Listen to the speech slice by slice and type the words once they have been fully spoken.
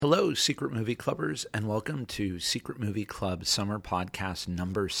Hello, Secret Movie Clubbers, and welcome to Secret Movie Club Summer Podcast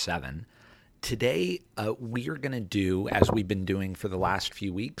number 7. Today, we are going to do, as we've been doing for the last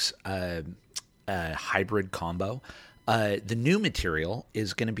few weeks, a hybrid combo. The new material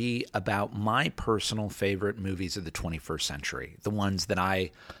is going to be about my personal favorite movies of the 21st century, the ones that I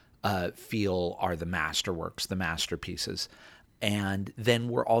feel are the masterworks, the masterpieces. And then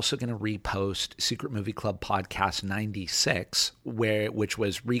we're also going to repost Secret Movie Club Podcast 96, which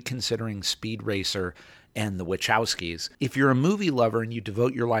was reconsidering Speed Racer and the Wachowskis. If you're a movie lover and you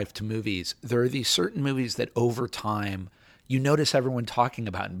devote your life to movies, there are these certain movies that over time you notice everyone talking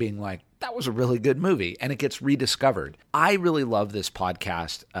about and being like, that was a really good movie, and it gets rediscovered. I really love this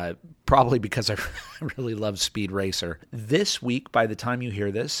podcast, probably because I really love Speed Racer. This week, by the time you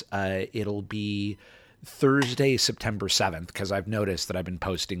hear this, it'll be Thursday, September 7th, because I've noticed that I've been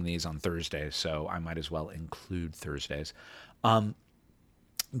posting these on Thursdays, so I might as well include Thursdays.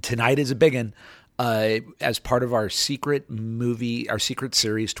 Tonight is a big one. As part of our secret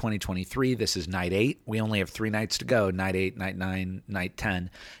series 2023, this is night 8. We only have 3 nights to go, night 8, night 9, night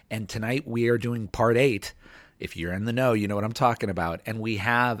 10. And tonight we are doing part 8. If you're in the know, you know what I'm talking about. And we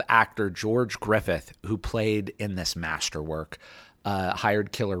have actor George Griffith, who played in this masterwork,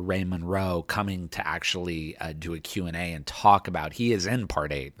 hired killer Ray Monroe, coming to actually do a Q&A and talk about. He is in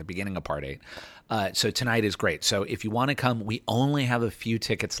part 8, the beginning of part 8. So tonight is great. So if you want to come, we only have a few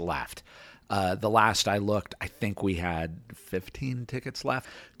tickets left. The last I looked, I think we had 15 tickets left.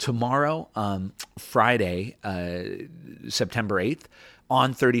 Tomorrow, Friday, September 8th,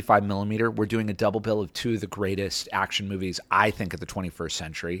 on 35mm, we're doing a double bill of 2 of the greatest action movies, I think, of the 21st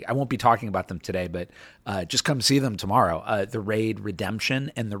century. I won't be talking about them today, but just come see them tomorrow. The Raid Redemption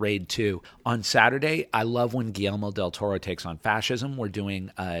and The Raid 2. On Saturday, I love when Guillermo del Toro takes on fascism. We're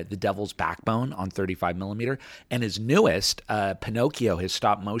doing The Devil's Backbone on 35mm. And his newest, Pinocchio, his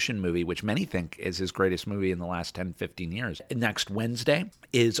stop-motion movie, which many think is his greatest movie in the last 10, 15 years. Next Wednesday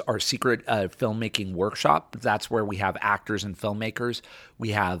is our secret filmmaking workshop. That's where we have actors and filmmakers. We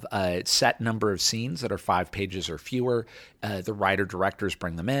have a set number of scenes that are 5 pages or fewer. The writer-directors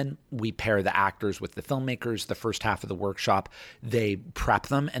bring them in. We pair the actors with the filmmakers. The first half of the workshop, they prep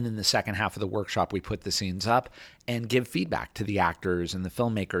them, and then the second half of the workshop, we put the scenes up and give feedback to the actors and the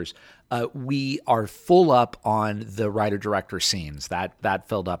filmmakers. We are full up on the writer-director scenes. That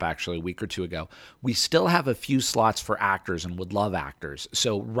filled up actually a week or 2 ago. We still have a few slots for actors and would love actors.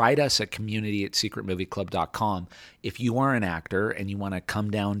 So write us at community@secretmovieclub.com if you are an actor and you want to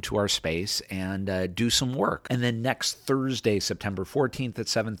come down to our space and do some work. And then next Thursday, September 14th at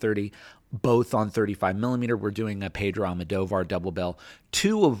 7:30, both on 35mm, we're doing a Pedro Almodovar double bill.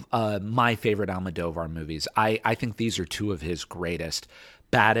 2 of my favorite Almodovar movies. I think these are 2 of his greatest.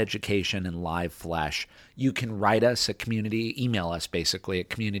 Bad Education and Live Flesh. You can write us at email us basically at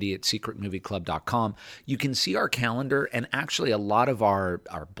community@secretmovieclub.com. You can see our calendar and actually a lot of our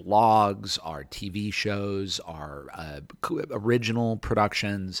blogs, our TV shows, our original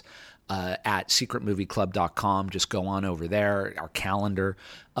productions at secretmovieclub.com. Just go on over there, our calendar.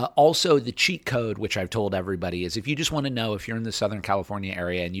 Also, the cheat code, which I've told everybody, is if you just want to know if you're in the Southern California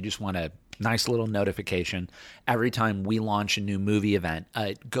area and you just want a nice little notification every time we launch a new movie event,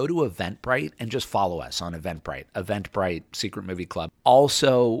 go to Eventbrite and just follow us on Eventbrite Secret Movie Club.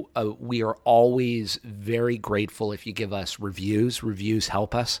 Also, we are always very grateful if you give us reviews. Reviews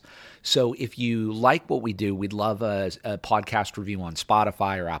help us. So if you like what we do, we'd love a podcast review on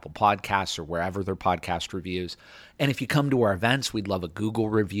Spotify or Apple Podcasts or wherever their podcast reviews. And if you come to our events, we'd love a Google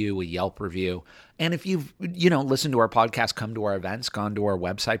review, a Yelp review. And if you've, listened to our podcast, come to our events, gone to our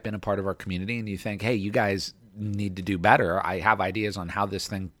website, been a part of our community, and you think, hey, you guys need to do better. I have ideas on how this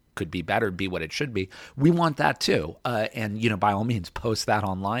thing could be better, be what it should be. We want that too. And by all means, post that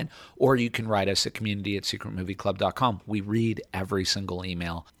online, or you can write us at community@secretmovieclub.com. We read every single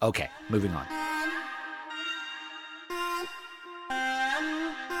email. Okay, moving on.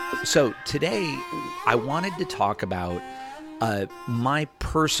 So today, I wanted to talk about my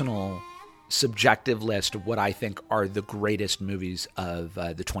personal subjective list of what I think are the greatest movies of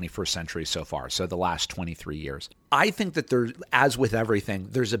the 21st century so far, so the last 23 years. I think that there's, as with everything,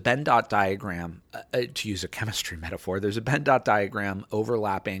 there's a Venn dot diagram, to use a chemistry metaphor, there's a Venn dot diagram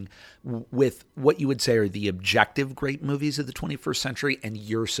overlapping with what you would say are the objective great movies of the 21st century and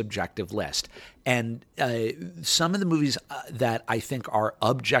your subjective list. And some of the movies that I think are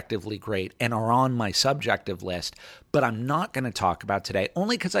objectively great and are on my subjective list, but I'm not going to talk about today,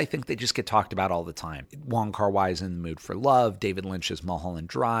 only because I think they just get talked about all the time. Wong Kar-wai's In the Mood for Love, David Lynch's Mulholland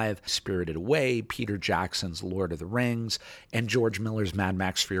Drive, Spirited Away, Peter Jackson's Lord of the Rings, and George Miller's Mad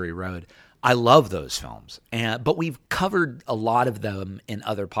Max Fury Road. I love those films, but we've covered a lot of them in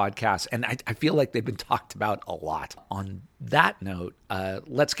other podcasts, and I feel like they've been talked about a lot. On that note,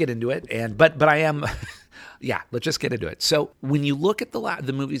 let's get into it. But I am, yeah, let's just get into it. So when you look at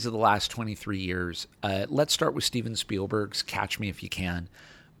the movies of the last 23 years, let's start with Steven Spielberg's Catch Me If You Can.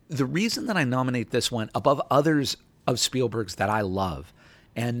 The reason that I nominate this one above others of Spielberg's that I love,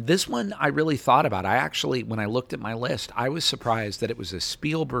 and this one I really thought about. I actually, when I looked at my list, I was surprised that it was a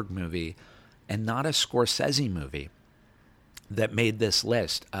Spielberg movie and not a Scorsese movie that made this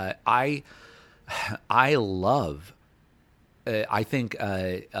list. I love, I think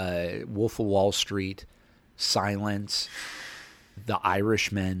Wolf of Wall Street, Silence, The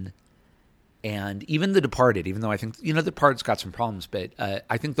Irishman, and even The Departed, even though I think, The Departed's got some problems, but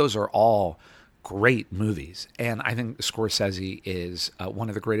I think those are all great movies. And I think Scorsese is one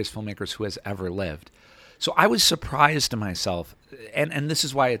of the greatest filmmakers who has ever lived. So I was surprised to myself, and this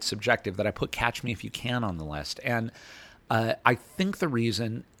is why it's subjective, that I put Catch Me If You Can on the list. And I think the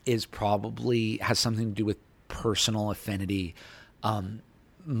reason is probably has something to do with personal affinity.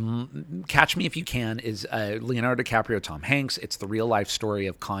 Catch Me If You Can is Leonardo DiCaprio, Tom Hanks. It's the real life story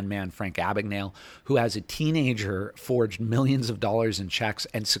of con man Frank Abagnale, who as a teenager forged millions of dollars in checks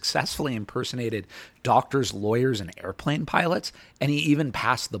and successfully impersonated doctors, lawyers, and airplane pilots. And he even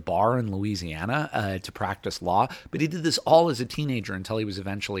passed the bar in Louisiana to practice law. But he did this all as a teenager until he was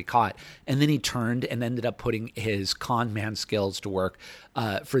eventually caught. And then he turned and ended up putting his con man skills to work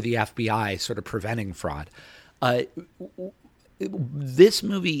for the FBI, sort of preventing fraud. This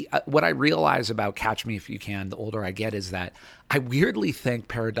movie, what I realize about Catch Me If You Can, the older I get, is that I weirdly think,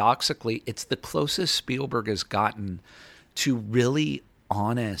 paradoxically, it's the closest Spielberg has gotten to really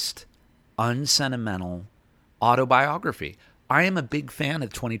honest, unsentimental autobiography. I am a big fan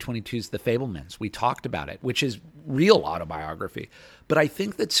of 2022's The Fabelmans. We talked about it, which is real autobiography. But I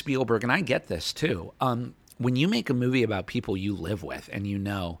think that Spielberg, and I get this too, when you make a movie about people you live with and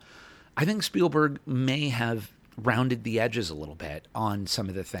I think Spielberg may have rounded the edges a little bit on some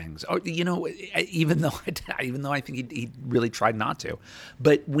of the things, or, even though I think he really tried not to.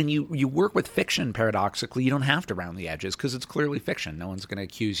 But when you work with fiction, paradoxically, you don't have to round the edges because it's clearly fiction. No one's going to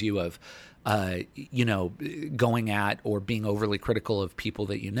accuse you of, going at or being overly critical of people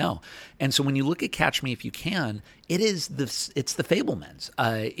that you know. And so when you look at Catch Me If You Can, it's the Fabelmans.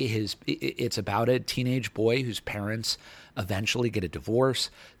 It's about a teenage boy whose parents eventually get a divorce.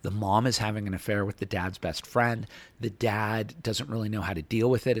 The mom is having an affair with the dad's best friend. The dad doesn't really know how to deal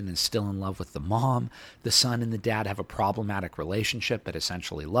with it and is still in love with the mom. The son and the dad have a problematic relationship but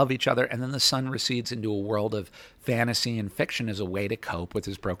essentially love each other. And then the son recedes into a world of fantasy and fiction as a way to cope with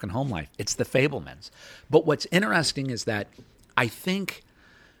his broken home life. It's the Fabelmans. But what's interesting is that I think,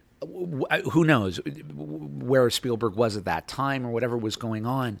 who knows where Spielberg was at that time or whatever was going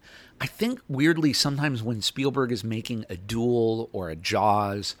on. I think weirdly sometimes when Spielberg is making a Duel or a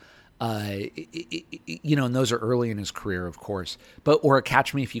Jaws, and those are early in his career, of course, or a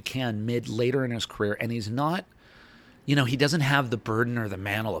Catch Me If You Can later in his career, and he's not, he doesn't have the burden or the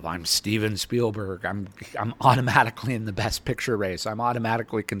mantle of I'm Steven Spielberg. I'm automatically in the Best Picture race. I'm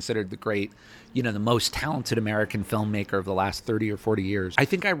automatically considered the great, the most talented American filmmaker of the last 30 or 40 years. I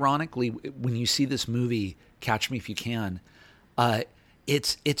think ironically, when you see this movie, Catch Me If You Can,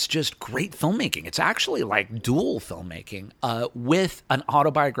 it's just great filmmaking. It's actually like dual filmmaking with an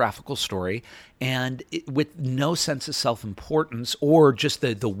autobiographical story and with no sense of self-importance or just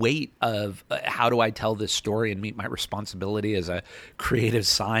the weight of how do I tell this story and meet my responsibility as a creative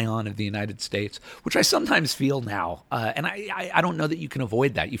scion of the United States, which I sometimes feel now. And I don't know that you can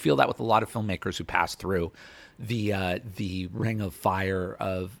avoid that. You feel that with a lot of filmmakers who pass through the ring of fire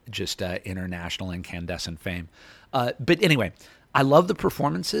of just international incandescent fame. But anyway, I love the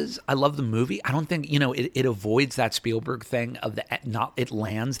performances. I love the movie. I don't think, it avoids that Spielberg thing of it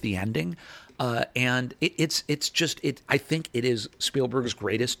lands the ending. And I think it is Spielberg's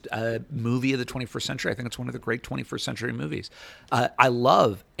greatest movie of the 21st century. I think it's one of the great 21st century movies. I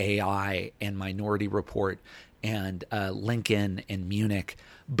love AI and Minority Report and Lincoln and Munich.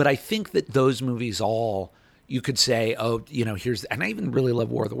 But I think that those movies all, you could say, and I even really love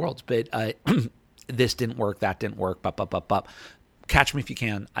War of the Worlds, but this didn't work, that didn't work, Catch Me If You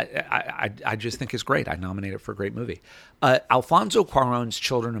Can, I just think is great. I nominate it for a great movie. Alfonso Cuarón's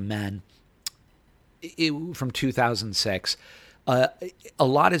Children of Men from 2006. A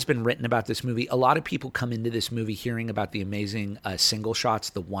lot has been written about this movie. A lot of people come into this movie hearing about the amazing single shots,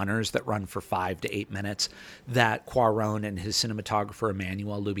 the oneers that run for 5 to 8 minutes that Cuarón and his cinematographer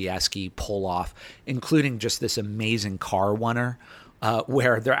Emmanuel Lubezki pull off, including just this amazing car oneer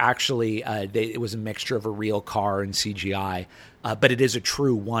where they're actually it was a mixture of a real car and CGI, but it is a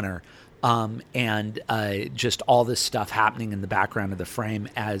true oneer. and just all this stuff happening in the background of the frame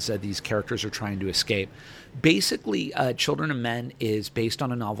as these characters are trying to escape. Basically, Children of Men is based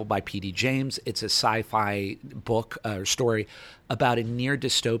on a novel by P.D. James. It's a sci-fi book or story about a near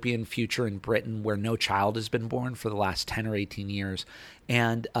dystopian future in Britain where no child has been born for the last 10 or 18 years.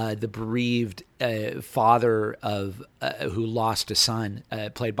 And the bereaved father of who lost a son,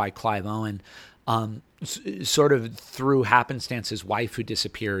 played by Clive Owen, sort of through happenstance, his wife who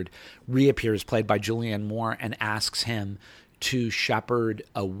disappeared reappears, played by Julianne Moore, and asks him to shepherd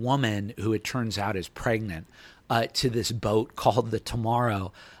a woman who it turns out is pregnant to this boat called the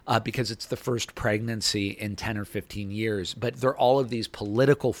Tomorrow because it's the first pregnancy in 10 or 15 years. But there are all of these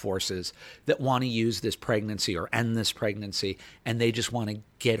political forces that want to use this pregnancy or end this pregnancy, and they just want to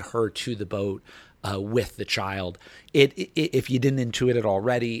get her to the boat with the child. If you didn't intuit it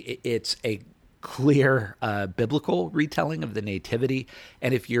already, it's a clear biblical retelling of the nativity.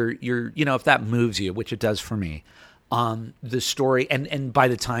 And if if that moves you, which it does for me, the story, and by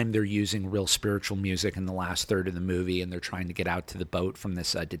the time they're using real spiritual music in the last third of the movie and they're trying to get out to the boat from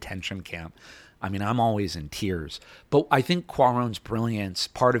this detention camp, I mean, I'm always in tears. But I think Cuarón's brilliance,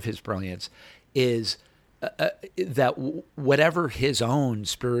 part of his brilliance, is that whatever his own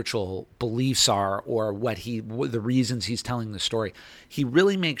spiritual beliefs are or the reasons he's telling the story, he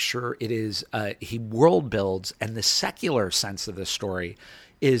really makes sure it is, he world builds, and the secular sense of the story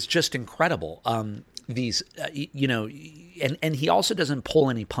is just incredible. And he also doesn't pull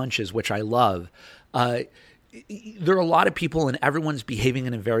any punches, which I love. There are a lot of people and everyone's behaving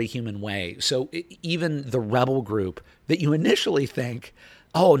in a very human way. So even the rebel group that you initially think,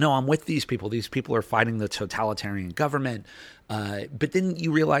 oh, no, I'm with these people. These people are fighting the totalitarian government. But then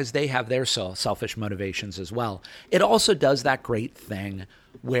you realize they have their selfish motivations as well. It also does that great thing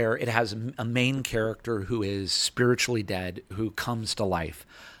where it has a main character who is spiritually dead, who comes to life.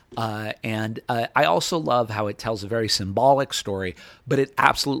 And I also love how it tells a very symbolic story, but it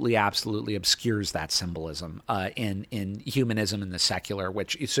absolutely obscures that symbolism in humanism and the secular,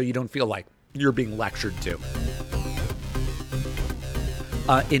 so you don't feel like you're being lectured to.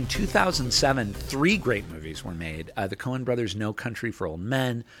 In 2007, 3 great movies were made. The Coen brothers' No Country for Old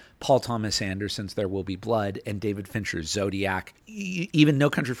Men, Paul Thomas Anderson's There Will Be Blood, and David Fincher's Zodiac. Even No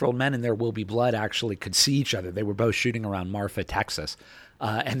Country for Old Men and There Will Be Blood actually could see each other. They were both shooting around Marfa, Texas.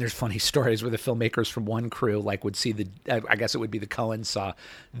 And there's funny stories where the filmmakers from one crew would see I guess it would be the Coens saw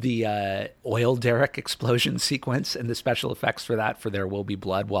the oil derrick explosion sequence and the special effects for that for There Will Be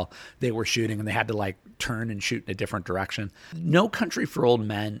Blood while they were shooting, and they had to turn and shoot in a different direction. No Country for Old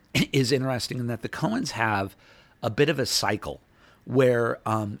Men is interesting in that the Coens have a bit of a cycle where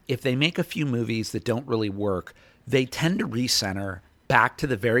if they make a few movies that don't really work, they tend to recenter back to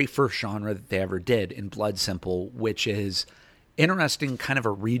the very first genre that they ever did in Blood Simple, which is interesting, kind of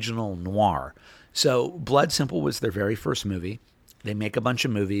a regional noir. So Blood Simple was their very first movie. They make a bunch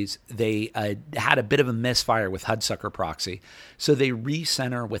of movies. They had a bit of a misfire with Hudsucker Proxy. So they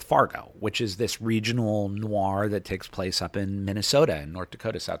recenter with Fargo, which is this regional noir that takes place up in Minnesota and North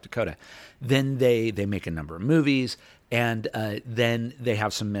Dakota, South Dakota. Then they make a number of movies, and then they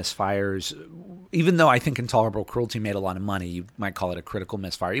have some misfires. Even though I think Intolerable Cruelty made a lot of money, you might call it a critical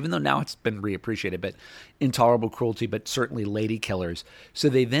misfire, even though now it's been reappreciated, but Intolerable Cruelty, but certainly Lady Killers. So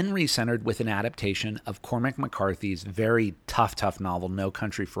they then recentered with an adaptation of Cormac McCarthy's very tough novel, No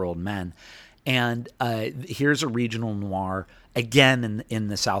Country for Old Men. And here's a regional noir, again in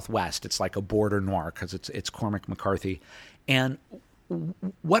the Southwest. It's like a border noir because it's Cormac McCarthy. And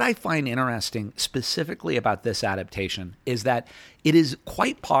what I find interesting specifically about this adaptation is that it is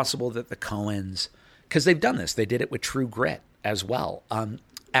quite possible that the Coens, because they've done this, they did it with True Grit as well.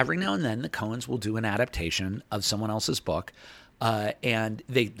 Every now and then the Coens will do an adaptation of someone else's book, and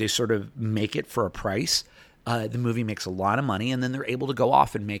they sort of make it for a price. The movie makes a lot of money, and then they're able to go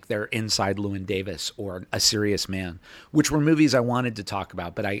off and make their Inside Llewyn Davis or A Serious Man, which were movies I wanted to talk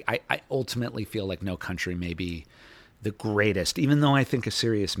about, but I ultimately feel like No Country may be the greatest, even though I think A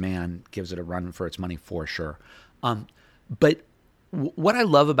Serious Man gives it a run for its money for sure. But what I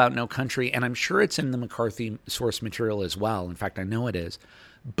love about No Country, and I'm sure it's in the McCarthy source material as well, in fact, I know it is,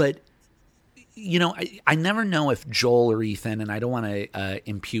 but I never know if Joel or Ethan, and I don't want to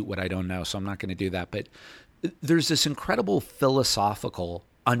impute what I don't know, so I'm not going to do that, but there's this incredible philosophical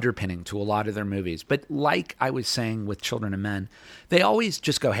underpinning to a lot of their movies. But like I was saying with Children of Men, they always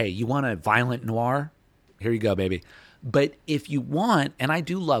just go, hey, you want a violent noir? Here you go, baby. But if you want, and I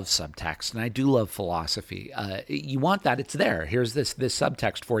do love subtext, and I do love philosophy, you want that, it's there. Here's this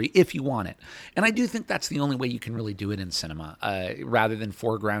subtext for you if you want it. And I do think that's the only way you can really do it in cinema, rather than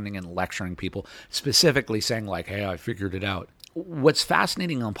foregrounding and lecturing people, specifically saying like, hey, I figured it out. what's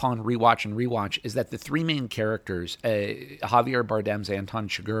fascinating upon rewatch is that the three main characters, Javier Bardem's Anton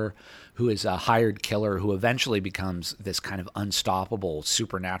Chigurh, who is a hired killer who eventually becomes this kind of unstoppable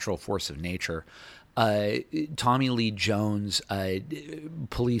supernatural force of nature, Tommy Lee Jones,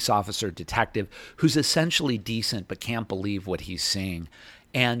 police officer detective, who's essentially decent but can't believe what he's seeing,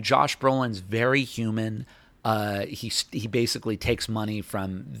 and Josh Brolin's very human. He basically takes money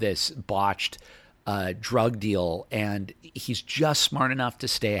from this botched drug deal, and he's just smart enough to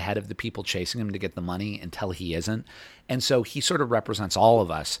stay ahead of the people chasing him to get the money until he isn't. And so he sort of represents all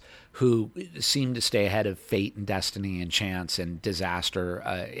of us who seem to stay ahead of fate and destiny and chance and disaster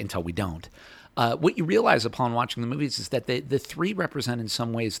until we don't. What you realize upon watching the movies is that the three represent in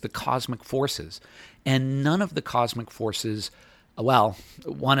some ways the cosmic forces, and none of the cosmic forces, well,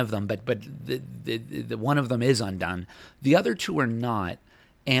 one of them, but the one of them is undone. The other two are not,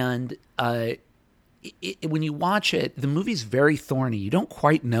 and when you watch it, the movie's very thorny. You don't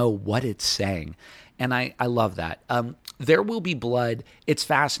quite know what it's saying, and I love that. There Will Be Blood. It's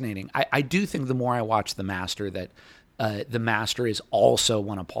fascinating. I do think the more I watch The Master that The Master is also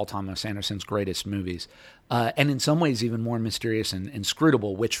one of Paul Thomas Anderson's greatest movies, and in some ways even more mysterious and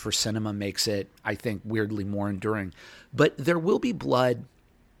inscrutable, which for cinema makes it, I think, weirdly more enduring. But There Will Be Blood,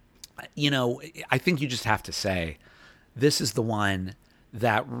 I think you just have to say, this is the one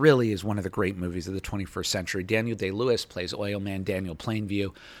that really is one of the great movies of the 21st century. Daniel Day-Lewis plays oil man Daniel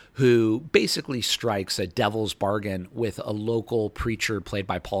Plainview, who basically strikes a devil's bargain with a local preacher played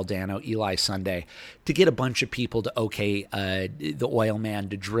by Paul Dano, Eli Sunday, to get a bunch of people to okay the oil man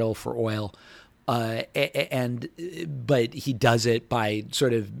to drill for oil. But he does it by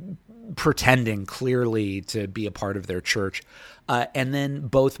sort of pretending clearly to be a part of their church. And then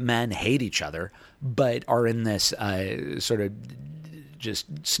both men hate each other, but are in this sort of just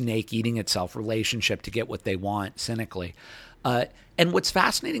snake eating itself relationship to get what they want cynically. And what's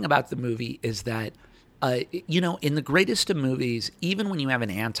fascinating about the movie is that, in the greatest of movies, even when you have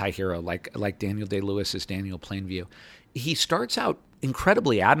an anti-hero like Daniel Day-Lewis's Daniel Plainview, he starts out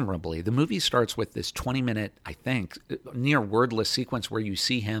incredibly admirably. The movie starts with this 20-minute, I think, near wordless sequence where you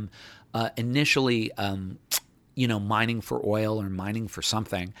see him initially, mining for oil or mining for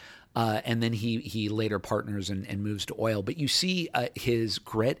something. And then he later partners and moves to oil. But you see his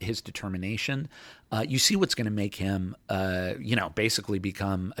grit, his determination. You see what's going to make him, basically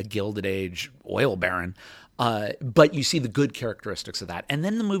become a Gilded Age oil baron. But you see the good characteristics of that. And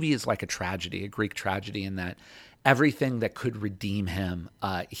then the movie is like a tragedy, a Greek tragedy, in that everything that could redeem him,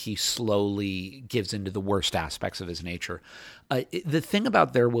 he slowly gives into the worst aspects of his nature. The thing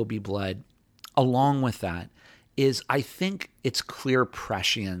about There Will Be Blood, along with that, is I think it's clear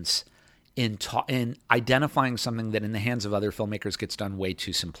prescience in identifying something that in the hands of other filmmakers gets done way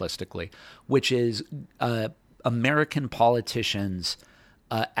too simplistically, which is American politicians'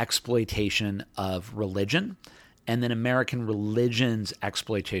 exploitation of religion, and then American religion's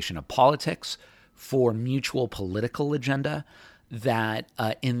exploitation of politics for mutual political agenda that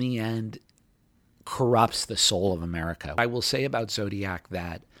in the end corrupts the soul of America. I will say about Zodiac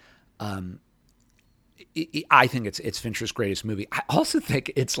that I think it's Fincher's greatest movie. I also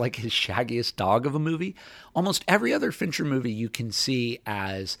think it's like his shaggiest dog of a movie. Almost every other Fincher movie you can see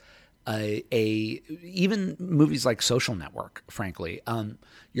as even movies like Social Network, frankly.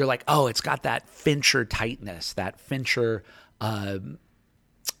 You're like, oh, it's got that Fincher tightness, that Fincher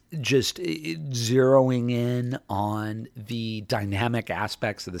just zeroing in on the dynamic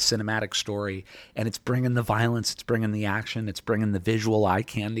aspects of the cinematic story, and it's bringing the violence, it's bringing the action, it's bringing the visual eye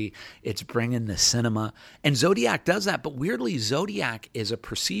candy, it's bringing the cinema. And Zodiac does that, but weirdly, Zodiac is a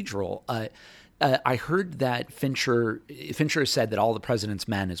procedural. I heard that Fincher has said that All the President's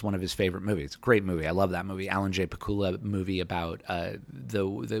Men is one of his favorite movies. It's a great movie. I love that movie. Alan J. Pakula movie about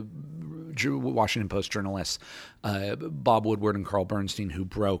the Washington Post journalists Bob Woodward and Carl Bernstein who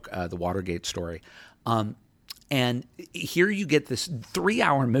broke the Watergate story. And here you get this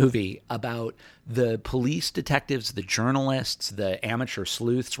 3-hour movie about the police detectives, the journalists, the amateur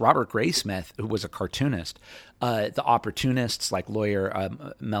sleuths, Robert Graysmith, who was a cartoonist, the opportunists like lawyer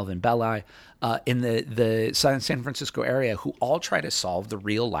Melvin Belli, in the San Francisco area, who all try to solve the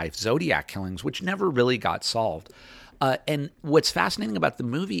real-life Zodiac killings, which never really got solved. And what's fascinating about the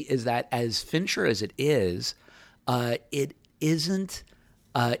movie is that as Fincher as it is, it isn't...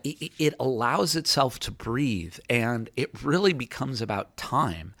 It allows itself to breathe, and it really becomes about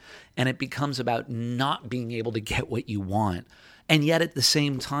time, and it becomes about not being able to get what you want, and yet at the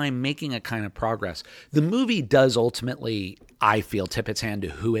same time making a kind of progress. The movie does ultimately, I feel, tip its hand to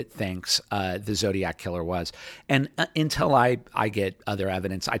who it thinks the Zodiac killer was. And until I get other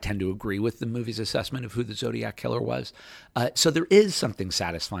evidence, I tend to agree with the movie's assessment of who the Zodiac killer was. So there is something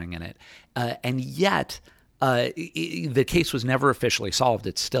satisfying in it. And yet, the case was never officially solved.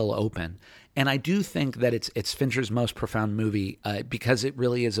 It's still open. And I do think that it's Fincher's most profound movie because it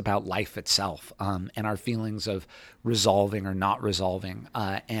really is about life itself and our feelings of resolving or not resolving.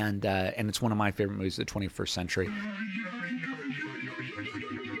 And it's one of my favorite movies of the 21st century.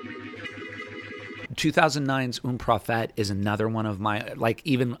 2009's Prophete is another one of my, like,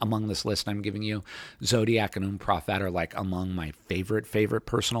 even among this list I'm giving you, Zodiac and Prophete are like among my favorite,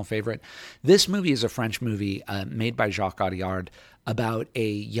 personal favorite. This movie is a French movie made by Jacques Audiard about a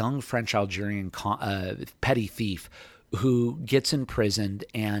young French-Algerian petty thief who gets imprisoned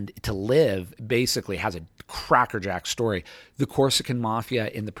and to live basically has a crackerjack story. The Corsican mafia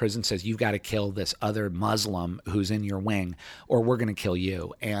in the prison says, you've got to kill this other Muslim who's in your wing or we're going to kill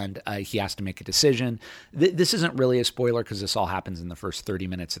you. And he has to make a decision. This isn't really a spoiler because this all happens in the first 30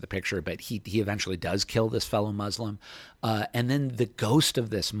 minutes of the picture, but he eventually does kill this fellow Muslim. And then the ghost of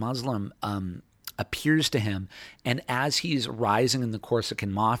this Muslim appears to him, and as he's rising in the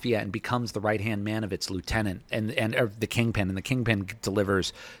Corsican mafia and becomes the right-hand man of its lieutenant and the kingpin, and the kingpin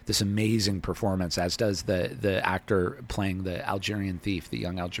delivers this amazing performance, as does the actor playing the Algerian thief, the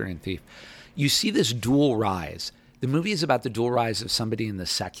young Algerian thief. You see this dual rise. The movie is about the dual rise of somebody in the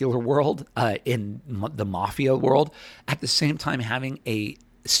secular world, in the mafia world, at the same time having a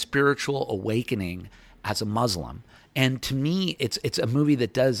spiritual awakening as a Muslim. And to me, it's a movie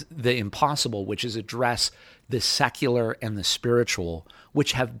that does the impossible, which is address the secular and the spiritual,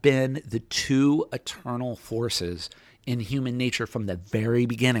 which have been the two eternal forces in human nature from the very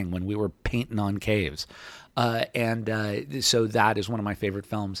beginning when we were painting on caves. So that is one of my favorite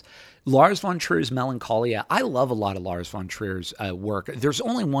films. Lars von Trier's Melancholia. I love a lot of Lars von Trier's work. There's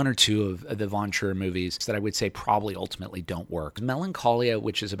only one or two of the von Trier movies that I would say probably ultimately don't work. Melancholia,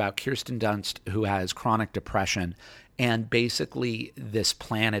 which is about Kirsten Dunst, who has chronic depression, and basically this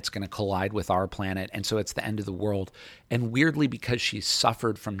planet's going to collide with our planet, and so it's the end of the world. And weirdly, because she's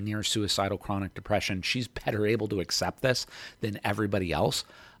suffered from near suicidal chronic depression, she's better able to accept this than everybody else.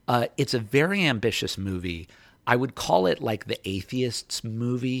 It's a very ambitious movie. I would call it like the atheist's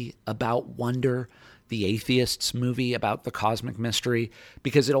movie about wonder, the atheist's movie about the cosmic mystery,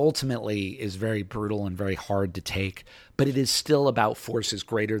 because it ultimately is very brutal and very hard to take, but it is still about forces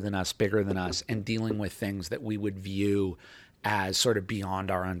greater than us, bigger than us, and dealing with things that we would view as sort of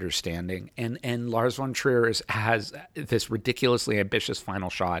beyond our understanding. And Lars von Trier has this ridiculously ambitious final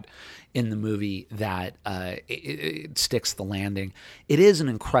shot in the movie that it sticks the landing. It is an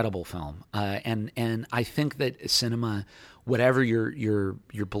incredible film, and I think that cinema, whatever your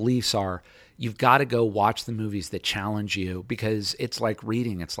beliefs are, you've got to go watch the movies that challenge you, because it's like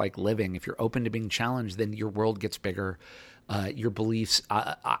reading, it's like living. If you're open to being challenged, then your world gets bigger. Your beliefs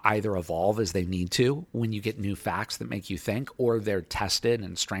either evolve as they need to when you get new facts that make you think, or they're tested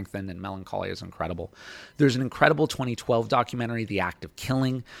and strengthened, and Melancholia is incredible. There's an incredible 2012 documentary, The Act of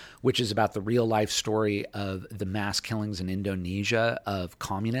Killing, which is about the real-life story of the mass killings in Indonesia of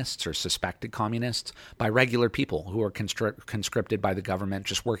communists or suspected communists by regular people who are conscripted by the government,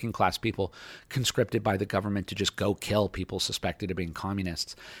 just working-class people conscripted by the government to just go kill people suspected of being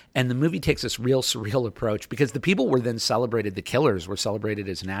communists. And the movie takes this real surreal approach, because the people were then celebrated. The killers were celebrated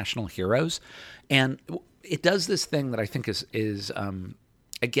as national heroes, and it does this thing that I think is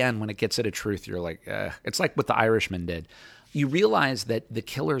again, when it gets at a truth, you're like, it's like what the Irishman did. You realize that the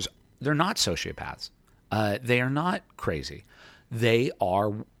killers, they're not sociopaths. They are not crazy. They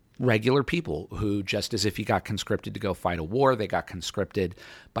are regular people who, just as if you got conscripted to go fight a war, they got conscripted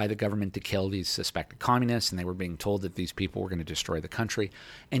by the government to kill these suspected communists, and they were being told that these people were going to destroy the country.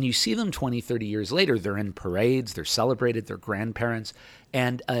 And you see them 20, 30 years later, they're in parades, they're celebrated, they're grandparents.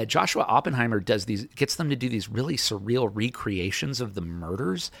 And Joshua Oppenheimer gets them to do these really surreal recreations of the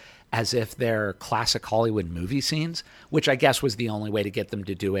murders as if they're classic Hollywood movie scenes, which I guess was the only way to get them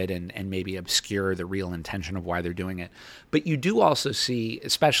to do it and maybe obscure the real intention of why they're doing it. But you do also see,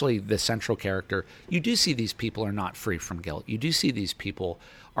 especially the central character, you do see these people are not free from guilt. You do see these people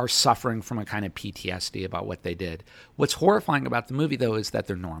are suffering from a kind of PTSD about what they did. What's horrifying about the movie, though, is that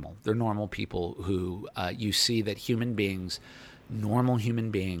they're normal. They're normal people who you see that human beings, normal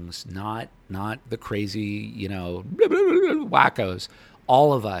human beings, not the crazy, wackos.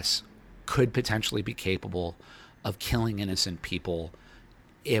 All of us could potentially be capable of killing innocent people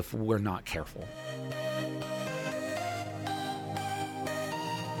if we're not careful.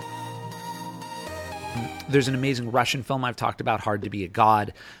 There's an amazing Russian film I've talked about, Hard to Be a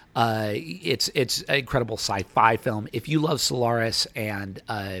God. It's an incredible sci-fi film. If you love Solaris and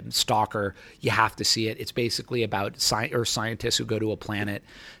Stalker, you have to see it. It's basically about scientists who go to a planet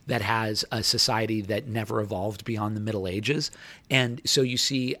that has a society that never evolved beyond the Middle Ages. And so you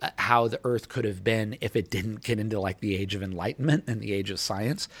see how the Earth could have been if it didn't get into like the Age of Enlightenment and the Age of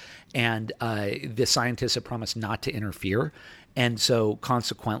Science. And the scientists have promised not to interfere. And so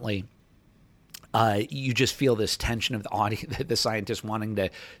consequently, you just feel this tension of the audience, the scientists wanting to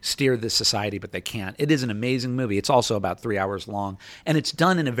steer this society, but they can't. It is an amazing movie. It's also about 3 hours long, and it's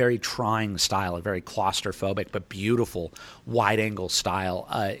done in a very trying style, a very claustrophobic but beautiful wide-angle style.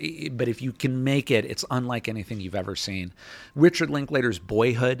 But if you can make it, it's unlike anything you've ever seen. Richard Linklater's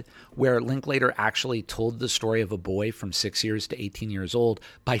Boyhood, where Linklater actually told the story of a boy from 6 years to 18 years old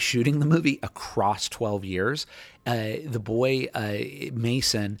by shooting the movie across 12 years. The boy,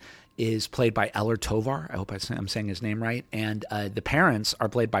 Mason, is played by Eller Tovar. I hope I'm saying his name right. And the parents are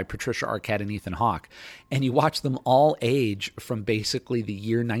played by Patricia Arquette and Ethan Hawke. And you watch them all age from basically the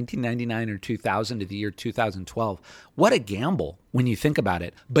year 1999 or 2000 to the year 2012. What a gamble when you think about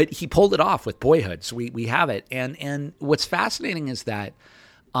it. But he pulled it off with Boyhood. So we have it. And what's fascinating is that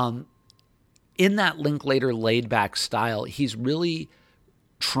in that Linklater laid-back style, he's really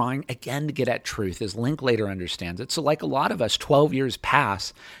trying again to get at truth as Linklater understands it. So like a lot of us, 12 years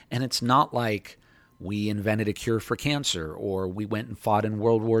pass and it's not like we invented a cure for cancer or we went and fought in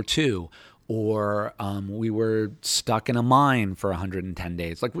World War II or we were stuck in a mine for 110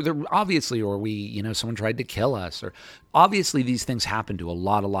 days. Like obviously, or someone tried to kill us, or obviously these things happen to a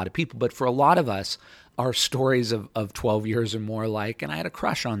lot of people. But for a lot of us, our stories of 12 years or more, like, and I had a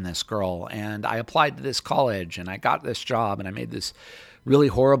crush on this girl and I applied to this college and I got this job and I made this really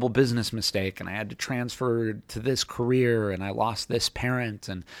horrible business mistake and I had to transfer to this career and I lost this parent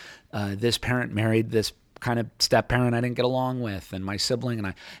and this parent married this kind of step parent I didn't get along with and my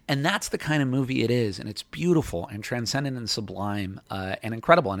sibling and that's the kind of movie it is, and it's beautiful and transcendent and sublime and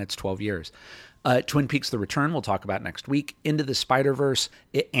incredible, and it's 12 years. Twin Peaks: The Return, we'll talk about next week. Into the Spider-Verse,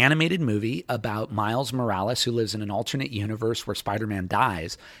 animated movie about Miles Morales, who lives in an alternate universe where Spider-Man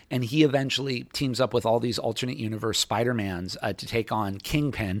dies, and he eventually teams up with all these alternate universe Spider-Mans to take on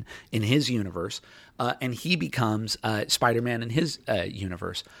Kingpin in his universe, and he becomes Spider-Man in his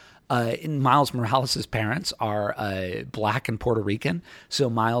universe. Miles Morales' parents are black and Puerto Rican,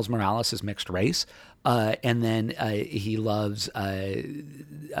 so Miles Morales is mixed race. And then he loves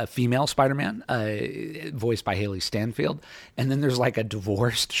a female Spider-Man, voiced by Haley Stanfield. And then there's like a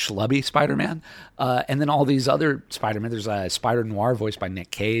divorced schlubby Spider-Man. And then all these other Spider-Man. There's a Spider-Noir voiced by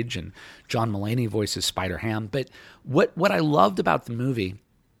Nick Cage, and John Mulaney voices Spider-Ham. But what I loved about the movie...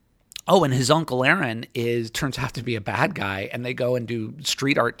 Oh, and his Uncle Aaron turns out to be a bad guy, and they go and do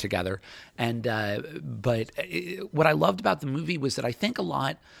street art together. And but what I loved about the movie was that I think a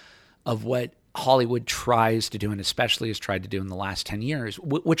lot of what Hollywood tries to do, and especially has tried to do in the last 10 years,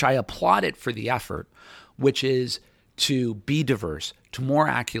 which I applaud it for the effort, which is to be diverse, to more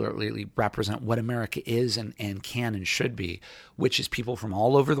accurately represent what America is and can and should be, which is people from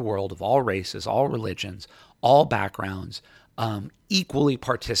all over the world, of all races, all religions, all backgrounds, equally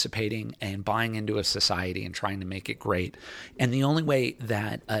participating and buying into a society and trying to make it great. And the only way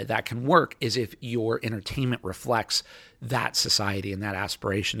that that can work is if your entertainment reflects that society and that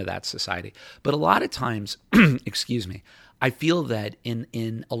aspiration to that society. But a lot of times, excuse me, I feel that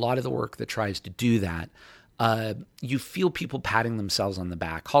in a lot of the work that tries to do that, you feel people patting themselves on the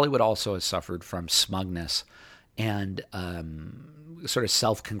back. Hollywood also has suffered from smugness and sort of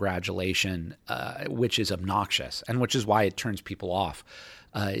self-congratulation, which is obnoxious, and which is why it turns people off.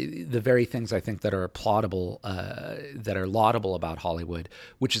 The very things I think that are applaudable, that are laudable about Hollywood,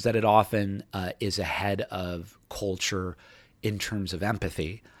 which is that it often is ahead of culture in terms of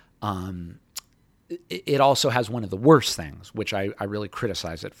empathy. It also has one of the worst things, which I really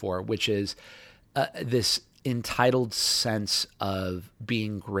criticize it for, which is this entitled sense of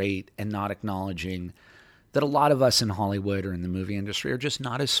being great and not acknowledging that a lot of us in Hollywood or in the movie industry are just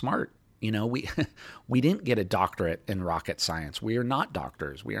not as smart. You know, we didn't get a doctorate in rocket science. We are not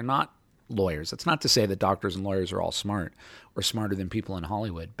doctors. We are not lawyers. That's not to say that doctors and lawyers are all smart or smarter than people in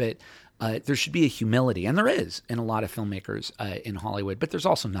Hollywood, but there should be a humility, and there is in a lot of filmmakers in Hollywood, but there's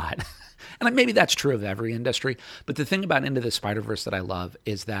also not. And maybe that's true of every industry. But the thing about Into the Spider-Verse that I love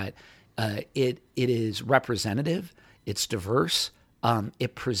is that it is representative, it's diverse,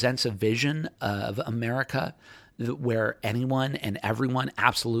 it presents a vision of America where anyone and everyone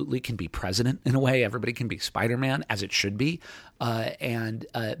absolutely can be president in a way. Everybody can be Spider-Man, as it should be, but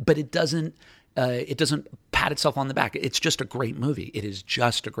it doesn't pat itself on the back. It's just a great movie. It is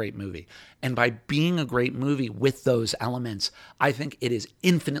just a great movie. And by being a great movie with those elements, I think it is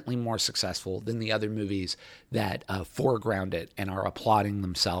infinitely more successful than the other movies that foreground it and are applauding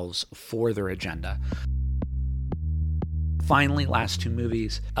themselves for their agenda. Finally, last two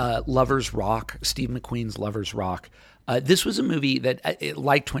movies, Lovers Rock, Steve McQueen's Lovers Rock. This was a movie that,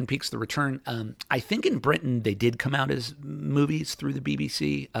 like Twin Peaks: The Return, I think in Britain they did come out as movies through the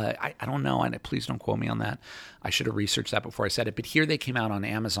BBC. I don't know, and please don't quote me on that. I should have researched that before I said it. But here they came out on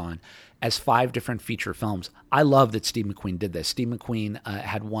Amazon as 5 different feature films. I love that Steve McQueen did this. Steve McQueen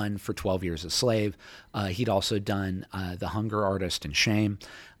had one for 12 Years a Slave. He'd also done The Hunger Artist and Shame.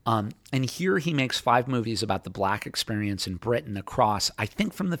 And here he makes 5 movies about the Black experience in Britain across, I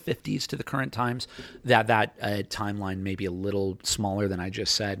think, from the 50s to the current times. That timeline may be a little smaller than I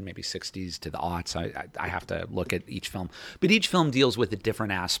just said, maybe 60s to the aughts. I have to look at each film. But each film deals with a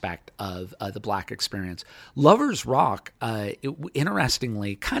different aspect of the Black experience. Lovers Rock,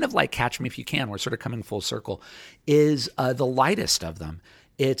 interestingly, kind of like Catch Me If You Can, we're sort of coming full circle, is the lightest of them.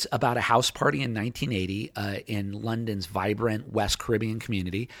 It's about a house party in 1980 in London's vibrant West Caribbean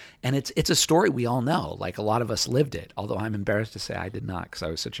community. And it's a story we all know. Like, a lot of us lived it, although I'm embarrassed to say I did not because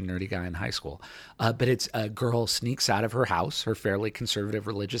I was such a nerdy guy in high school. But it's a girl sneaks out of her house, her fairly conservative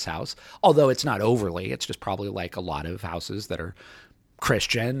religious house, although it's not overly. It's just probably like a lot of houses that are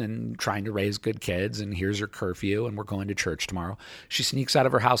Christian and trying to raise good kids, and here's her curfew, and we're going to church tomorrow. She sneaks out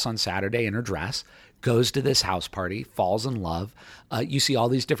of her house on Saturday in her dress, goes to this house party, falls in love. You see all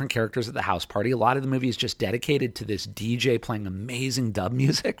these different characters at the house party. A lot of the movie is just dedicated to this DJ playing amazing dub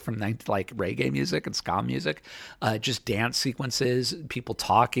music from like reggae music and ska music, just dance sequences, people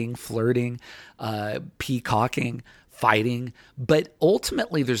talking, flirting, peacocking, fighting. But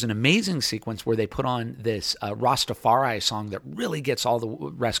ultimately, there's an amazing sequence where they put on this Rastafari song that really gets all the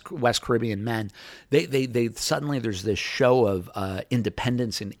West Caribbean men. They suddenly, there's this show of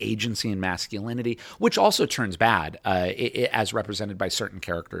independence and agency and masculinity, which also turns bad as represented by certain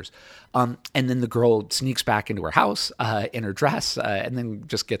characters. And then the girl sneaks back into her house in her dress and then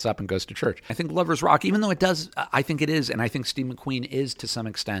just gets up and goes to church. I think Lovers Rock, even though it does, I think it is, and I think Steve McQueen is to some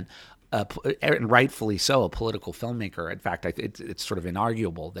extent, and rightfully so, a political filmmaker. In fact, it's sort of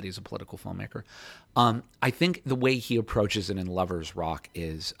inarguable that he's a political filmmaker. I think the way he approaches it in Lovers Rock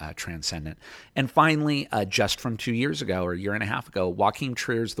is transcendent. And finally, just from 2 years ago or a year and a half ago, Joachim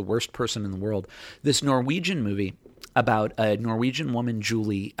Trier's The Worst Person in the World, this Norwegian movie about a Norwegian woman,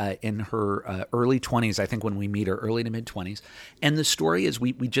 Julie, in her early 20s, I think when we meet her, early to mid-20s. And the story is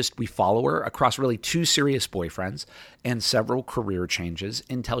we follow her across really 2 serious boyfriends and several career changes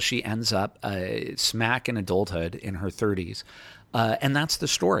until she ends up smack in adulthood in her 30s. And that's the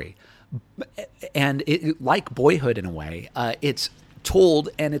story. And it, like Boyhood in a way, it's told,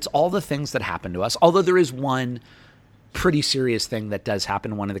 and it's all the things that happen to us, although there is one pretty serious thing that does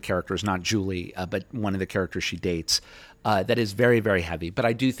happen to one of the characters, not Julie, but one of the characters she dates, that is very, very heavy. But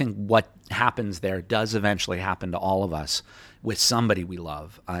I do think what happens there does eventually happen to all of us with somebody we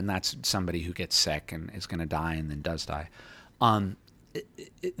love, and that's somebody who gets sick and is going to die and then does die.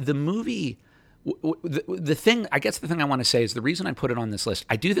 The movie, the thing I want to say is the reason I put it on this list,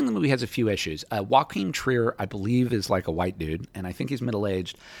 I do think the movie has a few issues. Joachim Trier, I believe, is like a white dude, and I think he's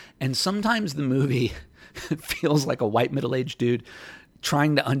middle-aged, and sometimes the movie feels like a white middle-aged dude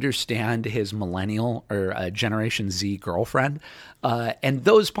trying to understand his millennial or Generation Z girlfriend. And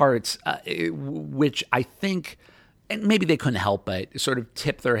those parts, which I think, and maybe they couldn't help but sort of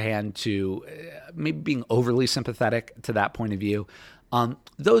tip their hand to maybe being overly sympathetic to that point of view.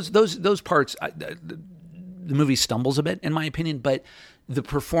 Those parts, the movie stumbles a bit, in my opinion, but the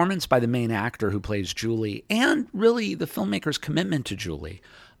performance by the main actor who plays Julie, and really the filmmaker's commitment to Julie,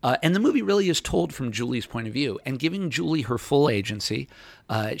 and the movie really is told from Julie's point of view, and giving Julie her full agency.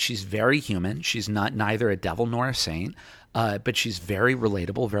 She's very human. She's neither a devil nor a saint, but she's very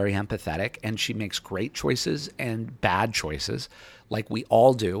relatable, very empathetic, and she makes great choices and bad choices, like we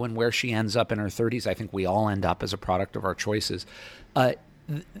all do. And where she ends up in her 30s, I think we all end up as a product of our choices.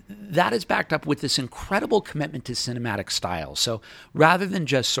 That is backed up with this incredible commitment to cinematic style. So rather than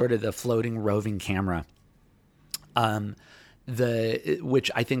just sort of the floating roving camera,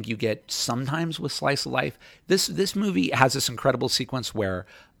 which I think you get sometimes with Slice of Life, this movie has this incredible sequence where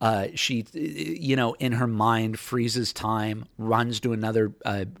she, in her mind freezes time, runs to another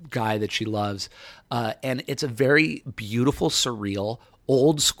guy that she loves, and it's a very beautiful, surreal,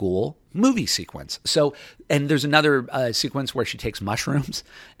 old school movie sequence. So, and there's another sequence where she takes mushrooms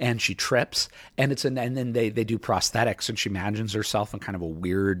and she trips, and then they do prosthetics, and she imagines herself in kind of a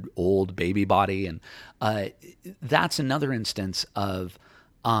weird old baby body, and that's another instance of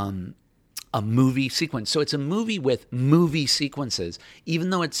a movie sequence. So it's a movie with movie sequences, even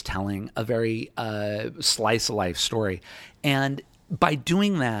though it's telling a very slice of life story. And by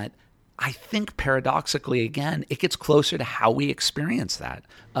doing that, I think paradoxically, again, it gets closer to how we experience that.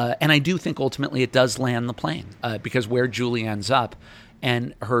 And I do think ultimately it does land the plane because where Julie ends up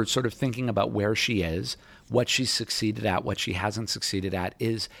and her sort of thinking about where she is, what she's succeeded at, what she hasn't succeeded at,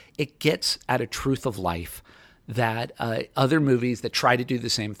 is it gets at a truth of life that other movies that try to do the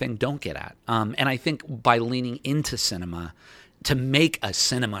same thing don't get at. And I think by leaning into cinema to make a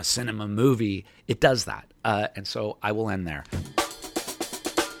cinema movie, it does that. And so I will end there.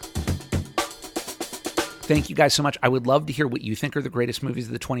 Thank you guys so much. I would love to hear what you think are the greatest movies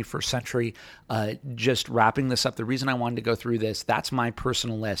of the 21st century. Just wrapping this up, the reason I wanted to go through this, that's my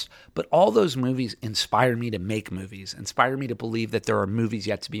personal list. But all those movies inspire me to make movies, inspire me to believe that there are movies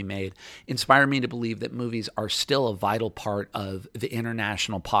yet to be made, inspire me to believe that movies are still a vital part of the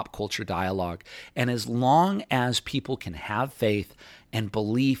international pop culture dialogue. And as long as people can have faith and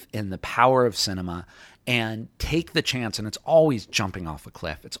belief in the power of cinema and take the chance, and it's always jumping off a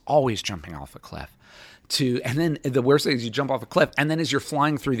cliff. It's always jumping off a cliff. And then the worst thing is you jump off a cliff, and then as you're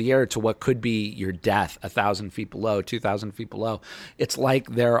flying through the air to what could be your death, 1,000 feet below, 2,000 feet below, it's like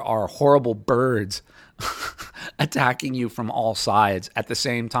there are horrible birds attacking you from all sides at the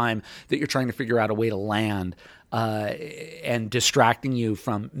same time that you're trying to figure out a way to land. And distracting you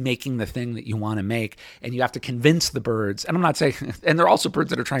from making the thing that you want to make. And you have to convince the birds. And I'm not saying, and there are also birds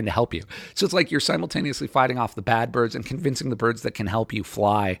that are trying to help you. So it's like you're simultaneously fighting off the bad birds and convincing the birds that can help you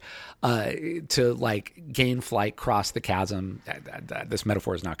fly to like gain flight, cross the chasm. This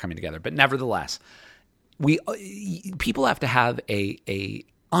metaphor is not coming together. But nevertheless, people have to have a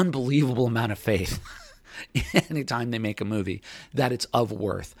unbelievable amount of faith anytime they make a movie that it's of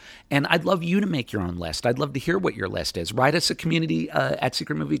worth. And I'd love you to make your own list. I'd love to hear what your list is. Write us a community at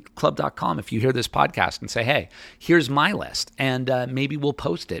secretmovieclub.com if you hear this podcast and say, hey, here's my list. And maybe we'll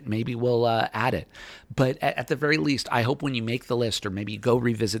post it. Maybe we'll add it. But at the very least, I hope when you make the list, or maybe you go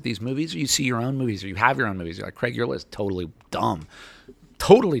revisit these movies, or you see your own movies, or you have your own movies, you're like, Craig, your list totally dumb.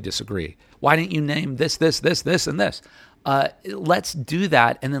 Totally disagree. Why didn't you name this, and this? Let's do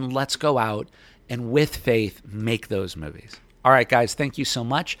that, and then let's go out and with faith, make those movies. All right, guys, thank you so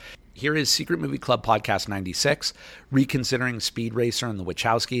much. Here is Secret Movie Club Podcast 96, Reconsidering Speed Racer and the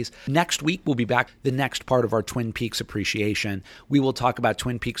Wachowskis. Next week, we'll be back, the next part of our Twin Peaks appreciation. We will talk about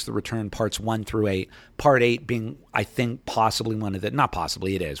Twin Peaks The Return, parts 1 through 8. Part 8 being, I think, possibly one of the, not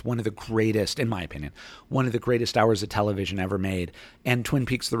possibly, it is, one of the greatest, in my opinion, one of the greatest hours of television ever made. And Twin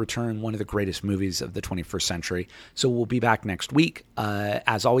Peaks The Return, one of the greatest movies of the 21st century. So we'll be back next week.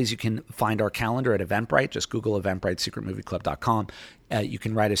 As always, you can find our calendar at Eventbrite. Just Google Eventbrite, secretmovieclub.com. You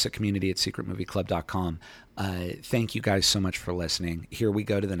can write us at community at secretmovieclub.com. Thank you guys so much for listening. Here we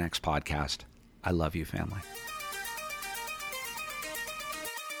go to the next podcast. I love you, family.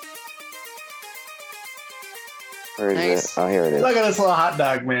 Where is Nice. it? Oh, here it is. Look at this little hot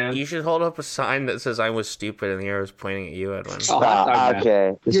dog, man. You should hold up a sign that says I was stupid and the arrow's pointing at you, Edwin. Oh, hot dog,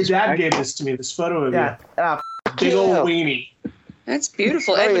 man. Okay. Your dad gave this to me, this photo of Yeah. you. Big old weenie. That's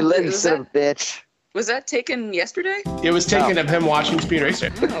beautiful. Hey, Edwin, little was, son of that, a bitch. was that taken yesterday? It was taken of him watching Speed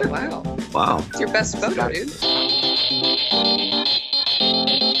Racer. Oh, wow. Wow. It's your best photo, dude.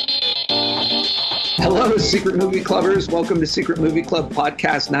 Hello, Secret Movie Clubbers. Welcome to Secret Movie Club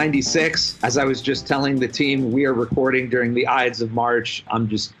Podcast 96. As I was just telling the team, we are recording during the Ides of March. I'm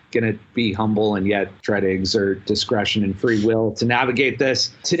just going to be humble and yet try to exert discretion and free will to navigate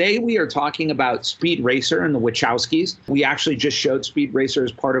this. Today, we are talking about Speed Racer and the Wachowskis. We actually just showed Speed Racer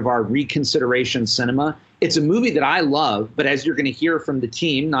as part of our Reconsideration Cinema. It's a movie that I love, but as you're going to hear from the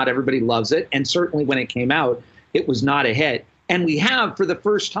team, not everybody loves it. And certainly when it came out, it was not a hit. And we have, for the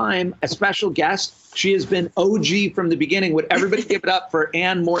first time, a special guest. She has been OG from the beginning. Would everybody give it up for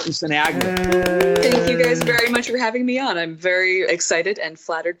Ann Mortensen-Agnew? Thank you guys very much for having me on. I'm very excited and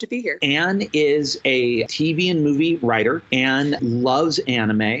flattered to be here. Ann is a TV and movie writer and loves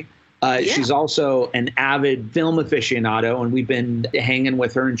anime. She's also an avid film aficionado, and we've been hanging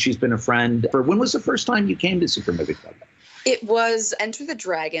with her, and she's been a friend for, when was the first time you came to Secret Movie Club? It was Enter the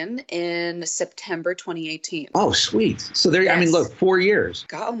Dragon in September 2018. Oh, sweet. So there, I mean, Yes. look, 4 years.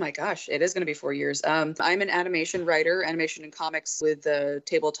 God, oh my gosh, it is going to be 4 years. I'm an animation writer, animation and comics with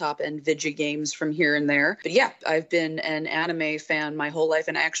tabletop and video games from here and there. But yeah, I've been an anime fan my whole life.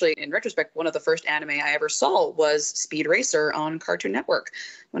 And actually, in retrospect, one of the first anime I ever saw was Speed Racer on Cartoon Network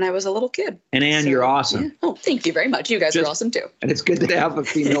when I was a little kid. And Ann, you're awesome. Yeah. Oh, thank you very much. You guys are awesome too. And it's good to have a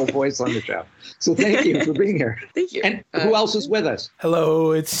female voice on the show. So thank you for being here. Thank you. And who else is with us?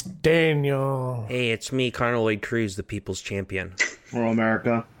 Hello, it's Daniel. Hey, it's me, Carnoid Cruz, the people's champion. For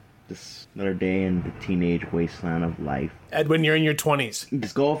America. Just another day in the teenage wasteland of life. Edwin, you're in your 20s.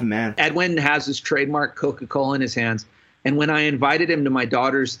 Just go off, man. Edwin has his trademark Coca-Cola in his hands. And when I invited him to my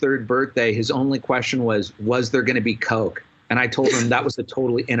daughter's 3rd birthday, his only question was there going to be Coke? And I told him that was a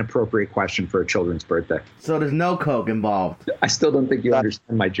totally inappropriate question for a children's birthday. So there's no Coke involved. I still don't think you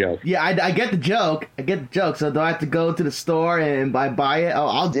understand my joke. Yeah, I get the joke. So do I have to go to the store and buy it? Oh,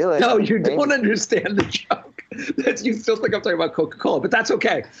 I'll do it. No, you don't understand the joke. You still think I'm talking about Coca-Cola, but that's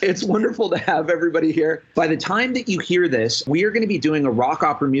okay. It's wonderful to have everybody here. By the time that you hear this, we are going to be doing a rock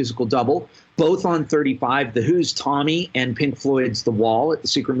opera musical double, both on 35, The Who's Tommy and Pink Floyd's The Wall at the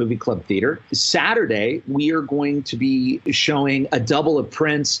Secret Movie Club Theater. Saturday, we are going to be showing a double of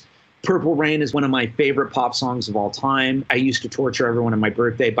Prince. Purple Rain is one of my favorite pop songs of all time. I used to torture everyone on my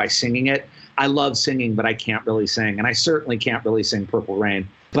birthday by singing it. I love singing, but I can't really sing. And I certainly can't really sing Purple Rain.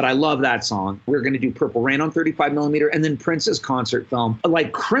 But I love that song. We're going to do Purple Rain on 35 millimeter, and then Prince's concert film,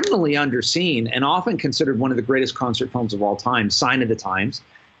 like criminally underseen and often considered one of the greatest concert films of all time, Sign of the Times.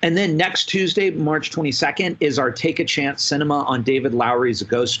 And then next Tuesday, March 22nd, is our Take a Chance Cinema on David Lowery's A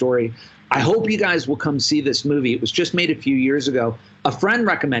Ghost Story. I hope you guys will come see this movie. It was just made a few years ago. A friend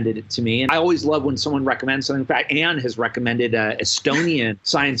recommended it to me, and I always love when someone recommends something. In fact, Anne has recommended an Estonian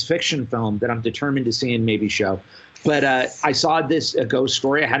science fiction film that I'm determined to see and maybe show. But I saw this A Ghost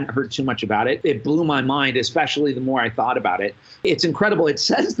Story. I hadn't heard too much about it. It blew my mind, especially the more I thought about it. It's incredible. It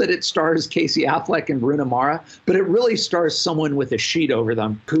says that it stars Casey Affleck and Bruna Mara, but it really stars someone with a sheet over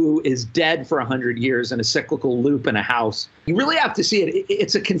them who is dead for 100 years in a cyclical loop in a house. You really have to see it.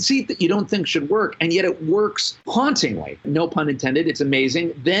 It's a conceit that you don't think should work, and yet it works hauntingly. No pun intended. It's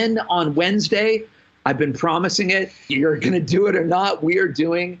amazing. Then on Wednesday, I've been promising it. You're going to do it or not. We are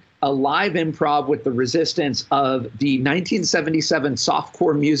doing a live improv with the Resistance of the 1977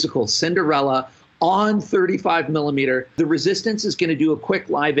 softcore musical Cinderella on 35 millimeter. The Resistance is going to do a quick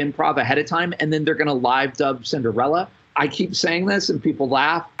live improv ahead of time, and then they're going to live dub Cinderella. I keep saying this and people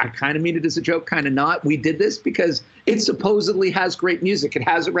laugh. I kind of mean it as a joke, kind of not. We did this because it supposedly has great music. It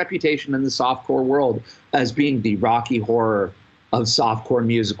has a reputation in the softcore world as being the Rocky Horror of softcore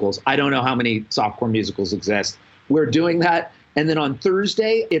musicals. I don't know how many softcore musicals exist. We're doing that. And then on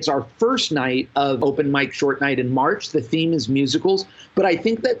Thursday, it's our first night of open mic short night in March. The theme is musicals. But I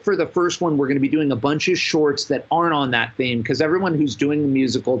think that for the first one, we're going to be doing a bunch of shorts that aren't on that theme, because everyone who's doing the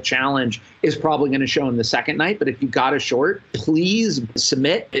musical challenge is probably going to show in the second night. But if you got a short, please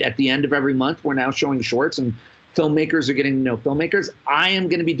submit. At the end of every month, we're now showing shorts, and filmmakers are getting to know filmmakers. I am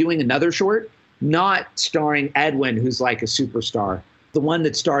going to be doing another short, not starring Edwin, who's like a superstar. The one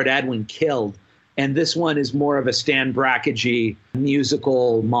that starred Edwin killed. And this one is more of a Stan Brakhage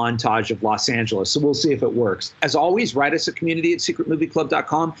musical montage of Los Angeles. So we'll see if it works. As always, write us at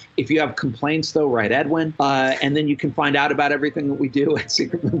community@secretmovieclub.com. If you have complaints, though, write Edwin. And then you can find out about everything that we do at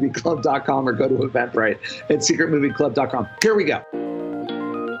secretmovieclub.com or go to Eventbrite at secretmovieclub.com. Here we go.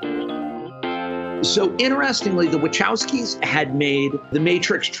 So interestingly, the Wachowskis had made the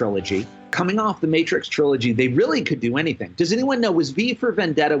Matrix trilogy. Coming off the Matrix trilogy, they really could do anything. Does anyone know, was V for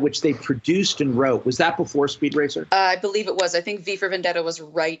Vendetta, which they produced and wrote, was that before Speed Racer? I believe it was. I think V for Vendetta was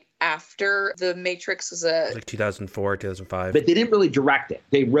right after the Matrix. Was like 2004, 2005. But they didn't really direct it.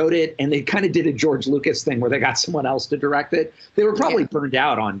 They wrote it, and they kind of did a George Lucas thing where they got someone else to direct it. They were probably burned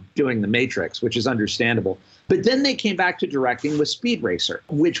out on doing the Matrix, which is understandable. But then they came back to directing with Speed Racer,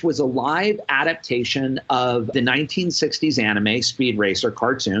 which was a live adaptation of the 1960s anime Speed Racer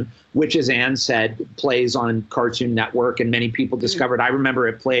cartoon, which, as Anne said, plays on Cartoon Network, and many people discovered. I remember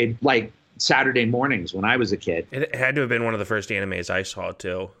it played like Saturday mornings when I was a kid. It had to have been one of the first animes I saw,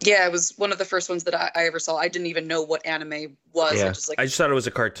 too. Yeah, it was one of the first ones that I ever saw. I didn't even know what anime was. Yeah. I just thought it was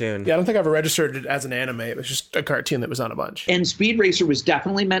a cartoon. Yeah, I don't think I ever registered it as an anime. It was just a cartoon that was on a bunch. And Speed Racer was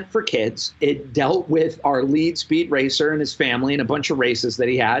definitely meant for kids. It dealt with our lead Speed Racer and his family and a bunch of races that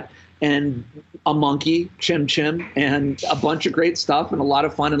he had, and a monkey, Chim Chim, and a bunch of great stuff and a lot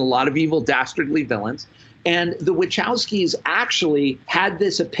of fun and a lot of evil, dastardly villains. And the Wachowskis actually had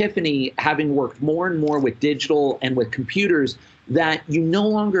this epiphany, having worked more and more with digital and with computers, that you no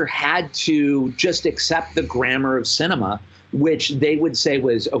longer had to just accept the grammar of cinema, which they would say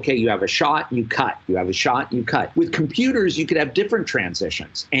was, okay, you have a shot, you cut. You have a shot, you cut. With computers, you could have different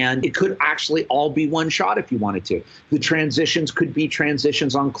transitions, and it could actually all be one shot if you wanted to. The transitions could be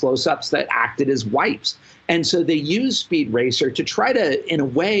transitions on close-ups that acted as wipes. And so they used Speed Racer to try to, in a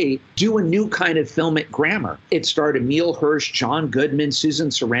way, do a new kind of filmic grammar. It starred Emile Hirsch, John Goodman, Susan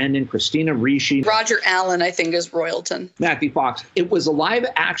Sarandon, Christina Ricci. Roger Allen, I think, is Royalton. Matthew Fox. It was a live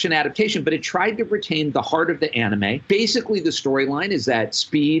action adaptation, but it tried to retain the heart of the anime. Basically, the storyline is that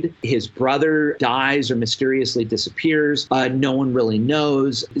Speed, his brother, dies or mysteriously disappears. No one really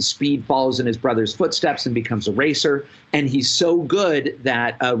knows. Speed follows in his brother's footsteps and becomes a racer. And he's so good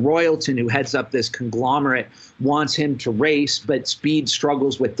that Royalton, who heads up this conglomerate, wants him to race, but Speed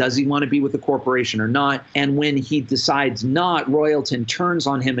struggles with, does he want to be with the corporation or not? And when he decides not, Royalton turns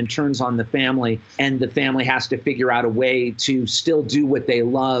on him and turns on the family, and the family has to figure out a way to still do what they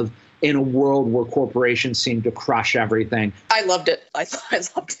love in a world where corporations seem to crush everything. I loved it. I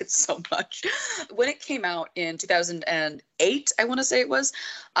loved it so much. When it came out in 2008, I want to say it was,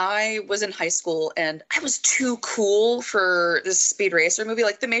 I was in high school and I was too cool for this Speed Racer movie.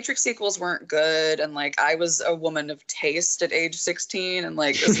 Like, the Matrix sequels weren't good. And like, I was a woman of taste at age 16 and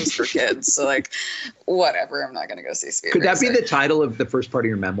like, this was for kids. So like, whatever, I'm not going to go see Speed Could Racer. that be the title of the first part of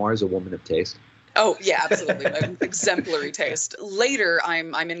your memoirs, A Woman of Taste? Oh, yeah, absolutely. My exemplary taste. Later,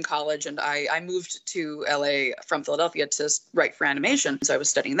 I'm in college and I moved to LA from Philadelphia to write for animation. So I was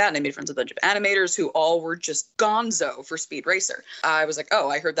studying that and I made friends with a bunch of animators who all were just gonzo for Speed Racer. I was like, oh,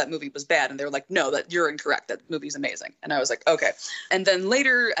 I heard that movie was bad. And they were like, no, that you're incorrect. That movie's amazing. And I was like, okay. And then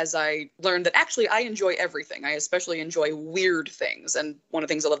later, as I learned that actually I enjoy everything. I especially enjoy weird things. And one of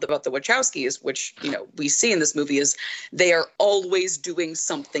the things I loved about the Wachowskis, which, you know, we see in this movie, is they are always doing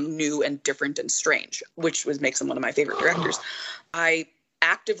something new and different and strange, which makes them one of my favorite directors. I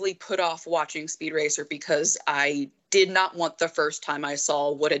actively put off watching Speed Racer because I did not want the first time I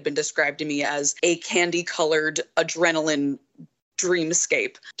saw what had been described to me as a candy-colored adrenaline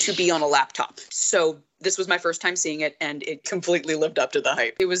dreamscape to be on a laptop. So this was my first time seeing it, and it completely lived up to the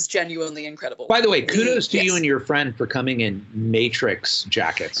hype. It was genuinely incredible. By the way, kudos to you and your friend for coming in Matrix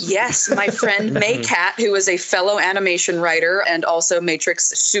jackets. Yes, my friend May Cat, who is a fellow animation writer and also Matrix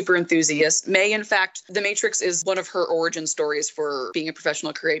super enthusiast. May, in fact, The Matrix is one of her origin stories for being a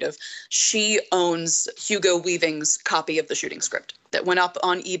professional creative. She owns Hugo Weaving's copy of the shooting script that went up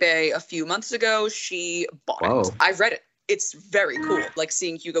on eBay a few months ago. She bought it. I've read it. It's very cool, like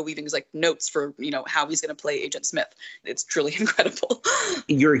seeing Hugo Weaving's like notes for, you know, how he's going to play Agent Smith. It's truly incredible.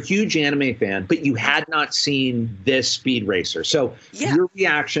 You're a huge anime fan, but you had not seen this Speed Racer. So your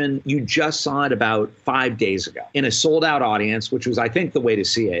reaction, you just saw it about 5 days ago in a sold out audience, which was, I think, the way to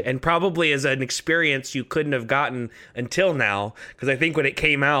see it. And probably as an experience you couldn't have gotten until now, because I think when it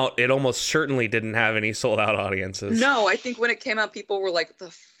came out, it almost certainly didn't have any sold out audiences. No, I think when it came out, people were like, the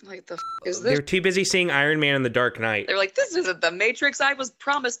f is this? They're too busy seeing Iron Man and The Dark Knight. They're like, this isn't the Matrix. I was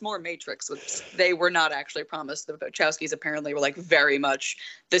promised more Matrix, which they were not actually promised. The Wachowskis apparently were like, very much,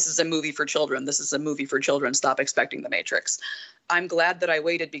 this is a movie for children. This is a movie for children. Stop expecting the Matrix. I'm glad that I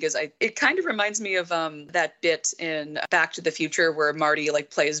waited because it kind of reminds me of that bit in Back to the Future where Marty like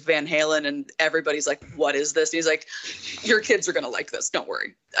plays Van Halen and everybody's like, what is this? And he's like, your kids are going to like this. Don't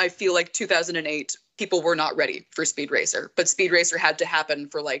worry. I feel like 2008, people were not ready for Speed Racer, but Speed Racer had to happen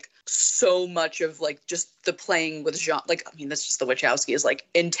for like so much of like just the playing with genre. Like, I mean, that's just the Wachowskis. Like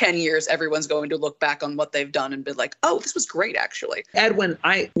in 10 years, everyone's going to look back on what they've done and be like, oh, this was great, actually. Edwin,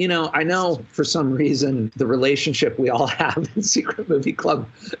 I know for some reason the relationship we all have in Secret Movie Club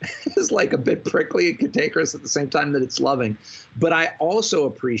is like a bit prickly and cantankerous at the same time that it's loving. But I also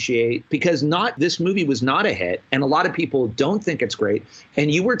appreciate, because this movie was not a hit, and a lot of people don't think it's great.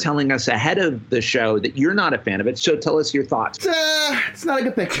 And you were telling us ahead of the show that you're not a fan of it. So tell us your thoughts. It's not a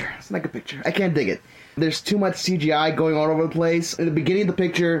good picture. It's not a good picture. I can't dig it. There's too much CGI going all over the place. In the beginning of the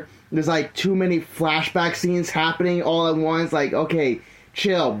picture, there's like too many flashback scenes happening all at once. Like, okay,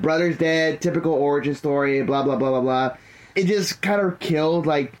 chill. Brother's dead. Typical origin story. Blah, blah, blah, blah, blah. It just kind of killed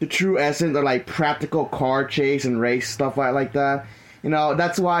like the true essence of like practical car chase and race stuff like that. You know,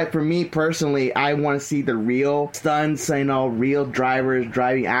 that's why for me personally, I want to see the real stunts, you know, real drivers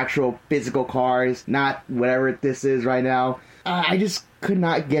driving actual physical cars, not whatever this is right now. I just could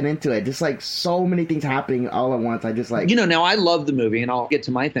not get into it. Just like so many things happening all at once. I just like... You know, now I love the movie and I'll get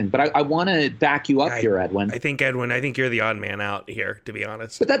to my thing, but I want to back you up here, Edwin. I think you're the odd man out here, to be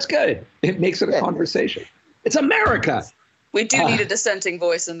honest. But that's good. It makes it a conversation. It's America. We do need a dissenting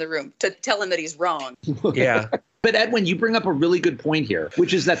voice in the room to tell him that he's wrong. Yeah. But Edwin, you bring up a really good point here,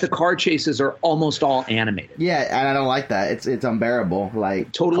 which is that the car chases are almost all animated. Yeah, and I don't like that. It's unbearable.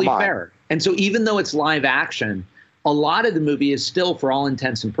 Like, totally fair. And so even though it's live action, a lot of the movie is still, for all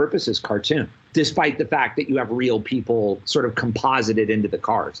intents and purposes, cartoon, despite the fact that you have real people sort of composited into the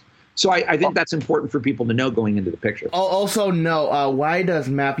cars. So I think that's important for people to know going into the picture. Also, why does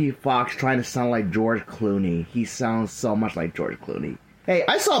Matthew Fox trying to sound like George Clooney? He sounds so much like George Clooney. Hey,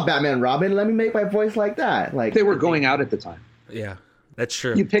 I saw Batman and Robin. Let me make my voice like that. Like they were going out at the time. Yeah, that's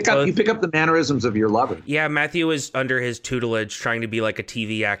true. You pick up the mannerisms of your lover. Yeah, Matthew was under his tutelage trying to be like a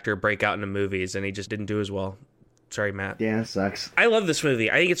TV actor, break out into movies, and he just didn't do as well. Sorry, Matt. Yeah, it sucks. I love this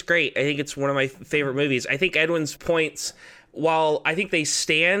movie. I think it's great. I think it's one of my favorite movies. I think Edwin's points, while I think they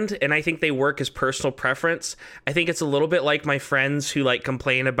stand and I think they work as personal preference, I think it's a little bit like my friends who like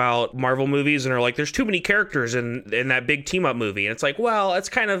complain about Marvel movies and are like, there's too many characters in that big team up movie. And it's like, well, that's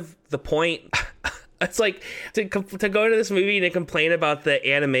kind of the point. It's like to go to this movie and to complain about the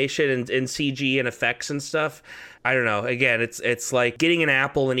animation and CG and effects and stuff. I don't know. Again, it's like getting an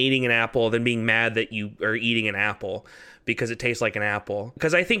apple and eating an apple, then being mad that you are eating an apple because it tastes like an apple.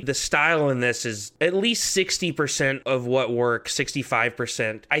 Because I think the style in this is at least 60% of what works,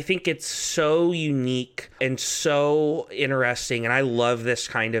 65%. I think it's so unique and so interesting, and I love this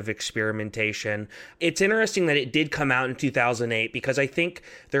kind of experimentation. It's interesting that it did come out in 2008 because I think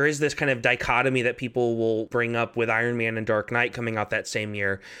there is this kind of dichotomy that people will bring up with Iron Man and Dark Knight coming out that same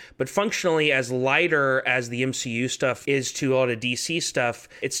year. But functionally, as lighter as the MCU stuff is to all the DC stuff,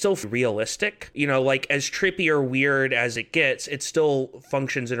 it's still realistic. You know, like as trippy or weird as it gets, it still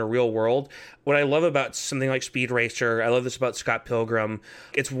functions in a real world. What I love about something like Speed Racer, I love this about Scott Pilgrim.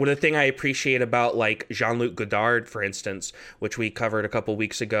 It's one of the thing I appreciate about like Jean-Luc Godard, for instance, which we covered a couple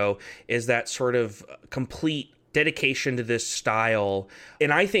weeks ago, is that sort of complete dedication to this style.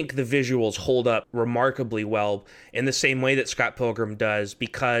 And I think the visuals hold up remarkably well in the same way that Scott Pilgrim does,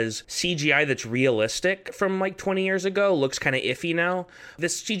 because CGI that's realistic from like 20 years ago looks kind of iffy now.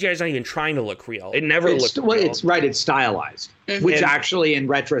 This CGI is not even trying to look real. It never looked real. It's right. It's stylized, which actually in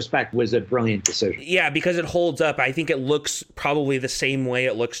retrospect was a brilliant decision. Yeah, because it holds up. I think it looks probably the same way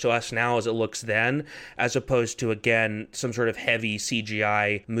it looks to us now as it looks then, as opposed to, again, some sort of heavy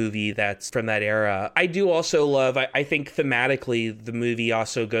CGI movie that's from that era. I do also love, I think thematically, the movie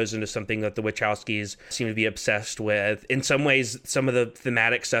also goes into something that the Wachowskis seem to be obsessed with. In some ways, some of the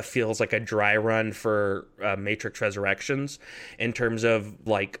thematic stuff feels like a dry run for Matrix Resurrections in terms of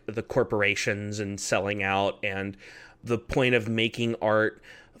like the corporations and selling out and the point of making art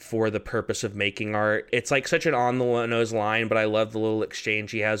for the purpose of making art. It's like such an on-the-nose line, but I love the little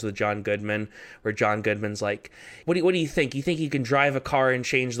exchange he has with John Goodman, where John Goodman's like, what do you think? You think you can drive a car and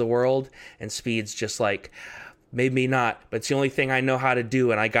change the world? And Speed's just like, maybe not, but it's the only thing I know how to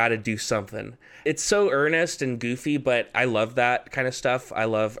do, and I got to do something. It's so earnest and goofy, but I love that kind of stuff. I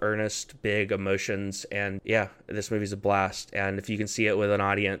love earnest, big emotions, and yeah, this movie's a blast. And if you can see it with an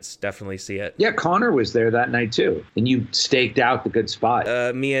audience, definitely see it. Yeah, Connor was there that night too, and you staked out the good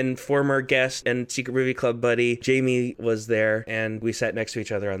spot. Me and former guest and Secret Movie Club buddy Jamie was there, and we sat next to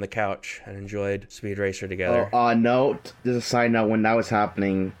each other on the couch and enjoyed Speed Racer together. Note, just a side note, when that was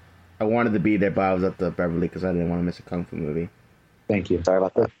happening, I wanted to be there, but I was at the Beverly because I didn't want to miss a Kung Fu movie. Thank you. Sorry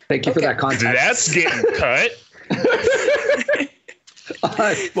about that. Thank you for that context. That's getting cut.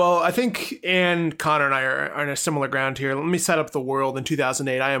 Well, I think Ann, Connor, and I are on a similar ground here. Let me set up the world. In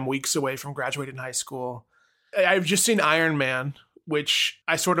 2008, I am weeks away from graduating high school. I've just seen Iron Man, which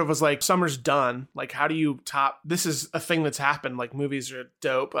I sort of was like, summer's done. Like, how do you top? This is a thing that's happened. Like, movies are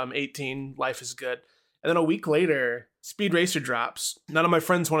dope. I'm 18. Life is good. And then a week later, Speed Racer drops. None of my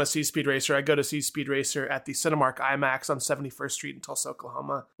friends want to see Speed Racer. I go to see Speed Racer at the Cinemark IMAX on 71st Street in Tulsa,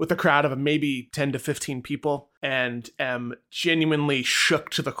 Oklahoma, with a crowd of maybe 10 to 15 people, and am genuinely shook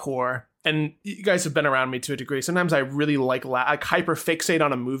to the core. And you guys have been around me to a degree. Sometimes I really like hyper fixate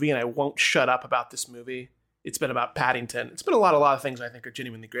on a movie, and I won't shut up about this movie. It's been about Paddington. It's been a lot of things I think are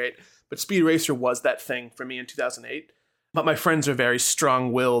genuinely great. But Speed Racer was that thing for me in 2008. But my friends are very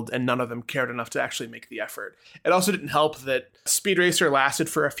strong-willed, and none of them cared enough to actually make the effort. It also didn't help that Speed Racer lasted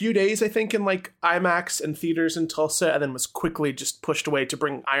for a few days, I think, in like IMAX and theaters in Tulsa, and then was quickly just pushed away to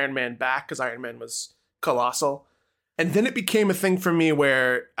bring Iron Man back, because Iron Man was colossal. And then it became a thing for me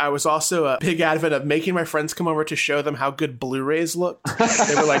where I was also a big advocate of making my friends come over to show them how good Blu-rays looked.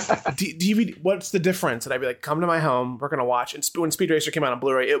 They were like, DVD, what's the difference? And I'd be like, come to my home, we're going to watch. And when Speed Racer came out on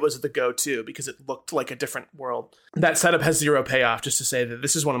Blu-ray, it was the go-to because it looked like a different world. That setup has zero payoff, just to say that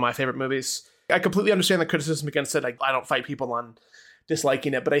this is one of my favorite movies. I completely understand the criticism against it. I don't fight people on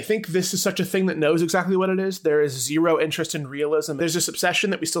disliking it, but I think this is such a thing that knows exactly what it is. There is zero interest in realism. There's this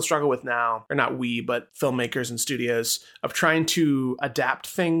obsession that we still struggle with now, or not we, but filmmakers and studios, of trying to adapt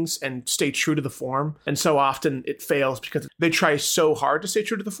things and stay true to the form. And so often it fails because they try so hard to stay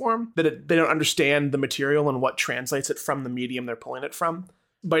true to the form that they don't understand the material and what translates it from the medium they're pulling it from.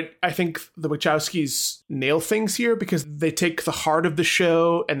 But I think the Wachowskis nail things here because they take the heart of the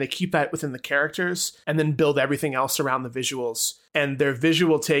show and they keep that within the characters and then build everything else around the visuals. And their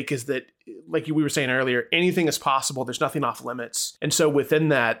visual take is that, like we were saying earlier, anything is possible. There's nothing off limits. And so within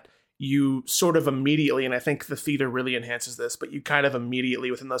that, you sort of immediately, and I think the theater really enhances this, but you kind of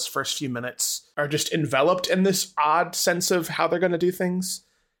immediately within those first few minutes are just enveloped in this odd sense of how they're going to do things.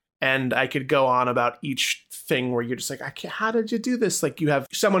 And I could go on about each thing where you're just like, how did you do this? Like, you have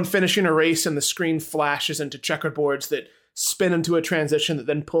someone finishing a race and the screen flashes into checkerboards that spin into a transition that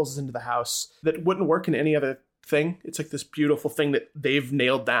then pulls us into the house that wouldn't work in any other thing. It's like this beautiful thing that they've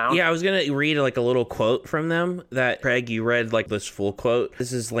nailed down. Yeah, I was gonna read like a little quote from them that, Craig, you read like this full quote.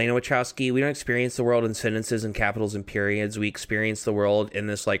 This is Lena Wachowski. "We don't experience the world in sentences and capitals and periods. We experience the world in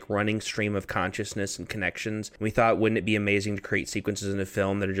this like running stream of consciousness and connections. And we thought, wouldn't it be amazing to create sequences in a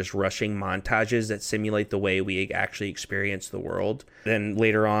film that are just rushing montages that simulate the way we actually experience the world?" Then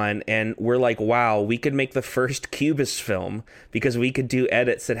later on, and we're like, wow, we could make the first Cubist film because we could do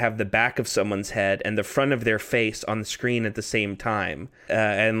edits that have the back of someone's head and the front of their face on the screen at the same time.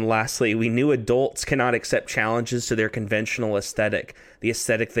 And lastly, we knew adults cannot accept challenges to their conventional aesthetic, the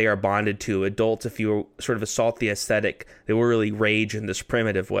aesthetic they are bonded to. Adults, if you sort of assault the aesthetic, they will really rage in this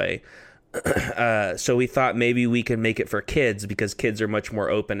primitive way. So we thought maybe we could make it for kids because kids are much more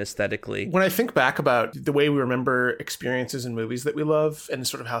open aesthetically. When I think back about the way we remember experiences in movies that we love and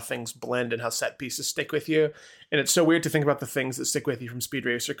sort of how things blend and how set pieces stick with you, and it's so weird to think about the things that stick with you from Speed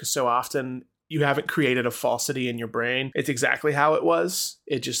Racer because so often you haven't created a falsity in your brain. It's exactly how it was.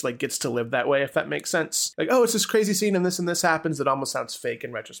 It just like gets to live that way, if that makes sense. Like, oh, it's this crazy scene and this happens that almost sounds fake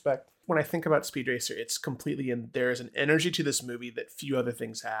in retrospect. When I think about Speed Racer, it's completely there is an energy to this movie that few other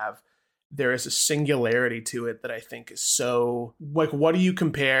things have. There is a singularity to it that I think is so, like, what do you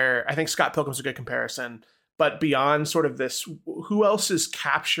compare? I think Scott Pilgrim's a good comparison, but beyond sort of this, who else has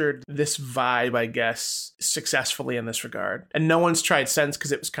captured this vibe, I guess, successfully in this regard? And no one's tried since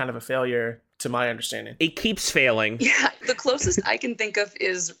because it was kind of a failure, to my understanding. It keeps failing. Yeah, the closest I can think of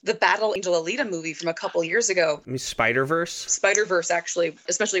is the Battle Angel Alita movie from a couple years ago. I mean, Spider-Verse? Spider-Verse, actually,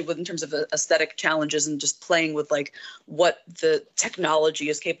 especially in terms of aesthetic challenges and just playing with like what the technology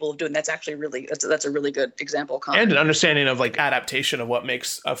is capable of doing. That's actually that's a really good example. Colin. And an understanding of like adaptation of what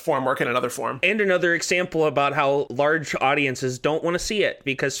makes a form work in another form. And another example about how large audiences don't want to see it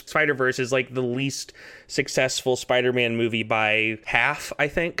because Spider-Verse is like the least successful Spider-Man movie by half, I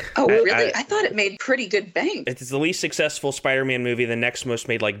think. Oh, really? I thought it made pretty good bank. It's the least successful Spider-Man movie. The next most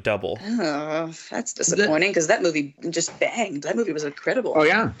made like double. Oh, that's disappointing because that movie just banged. That movie was incredible. Oh,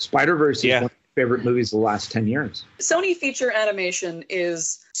 yeah. Spider-Verse is one of my favorite movies of the last 10 years. Sony feature animation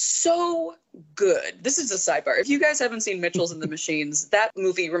is so good. This is a sidebar. If you guys haven't seen Mitchells and the Machines, that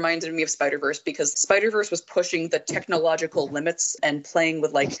movie reminded me of Spider-Verse because Spider-Verse was pushing the technological limits and playing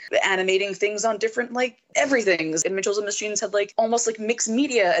with like animating things on different like everything. And Mitchells and Machines had like almost like mixed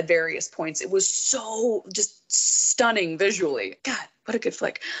media at various points. It was so just stunning visually. God, what a good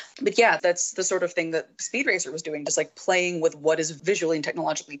flick. But yeah, that's the sort of thing that Speed Racer was doing, just like playing with what is visually and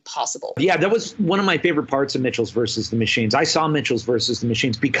technologically possible. Yeah, that was one of my favorite parts of Mitchells versus the Machines. I saw Mitchells versus the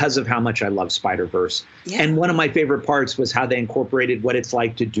Machines because of how much I love Spider-Verse. Yeah. And one of my favorite parts was how they incorporated what it's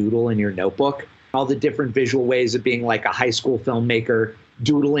like to doodle in your notebook. All the different visual ways of being like a high school filmmaker,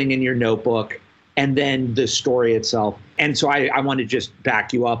 doodling in your notebook, and then the story itself. And so I want to just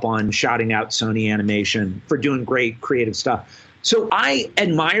back you up on shouting out Sony Animation for doing great creative stuff. So I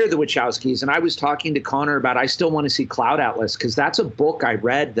admire the Wachowskis, and I was talking to Connor about I still want to see Cloud Atlas because that's a book I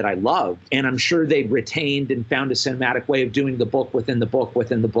read that I loved, and I'm sure they retained and found a cinematic way of doing the book within the book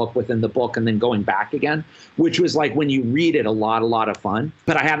within the book within the book and then going back again, which was like when you read it a lot of fun.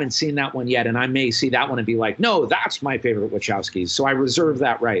 But I haven't seen that one yet, and I may see that one and be like, no, that's my favorite Wachowskis. So I reserve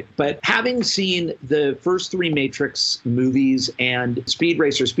that right. But having seen the first 3 Matrix movies and Speed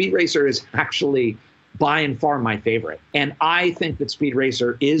Racer is actually by and far my favorite. And I think that Speed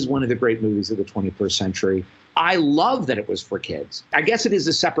Racer is one of the great movies of the 21st century. I love that it was for kids. I guess it is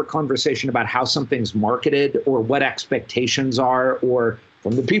a separate conversation about how something's marketed or what expectations are, or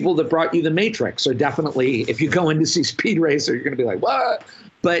from the people that brought you The Matrix. So definitely, if you go in to see Speed Racer, you're going to be like, what?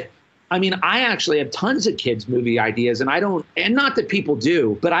 But I mean, I actually have tons of kids' movie ideas, and not that people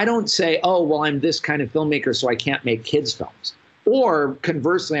do, but I don't say, oh, well, I'm this kind of filmmaker, so I can't make kids' films. Or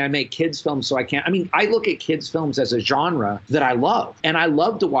conversely, I make kids films so I can't. I mean, I look at kids films as a genre that I love. And I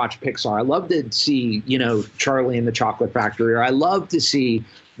love to watch Pixar. I love to see, Charlie and the Chocolate Factory, or I love to see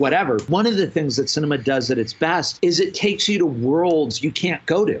whatever. One of the things that cinema does at its best is it takes you to worlds you can't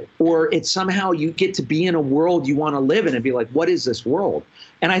go to. Or it's somehow you get to be in a world you want to live in and be like, what is this world?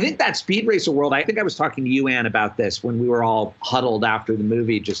 And I think that Speed Racer world, I think I was talking to you, Ann, about this when we were all huddled after the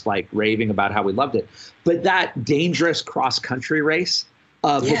movie, just like raving about how we loved it. But that dangerous cross-country race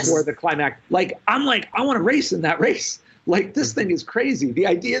before the climax, I want to race in that race. Like, this thing is crazy. The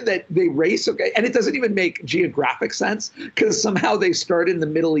idea that they race, okay, and it doesn't even make geographic sense because somehow they start in the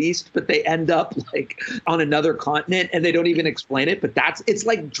Middle East, but they end up like on another continent and they don't even explain it. But it's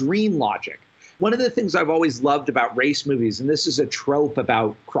like dream logic. One of the things I've always loved about race movies, and this is a trope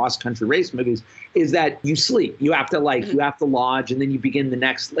about cross-country race movies, is that you sleep. You have to you have to lodge, and then you begin the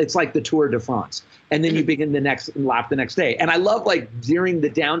next, it's like the Tour de France. And then you begin the next lap the next day. And I love, during the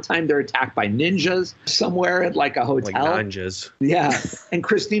downtime, they're attacked by ninjas somewhere at a hotel. Like ninjas. Yeah. And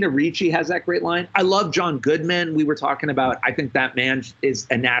Christina Ricci has that great line. I love John Goodman. We were talking about, I think that man is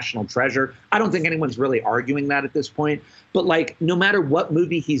a national treasure. I don't think anyone's really arguing that at this point. But no matter what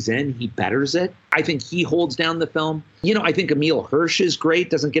movie he's in, he betters it. I think he holds down the film. I think Emile Hirsch is great,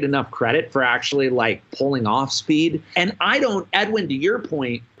 doesn't get enough credit for actually pulling off Speed. And Edwin, to your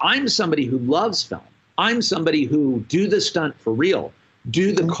point, I'm somebody who loves film. I'm somebody who do the stunt for real,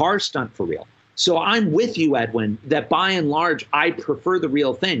 do the car stunt for real. So I'm with you, Edwin, that by and large, I prefer the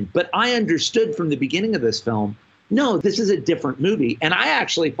real thing. But I understood from the beginning of this film, no, this is a different movie. And I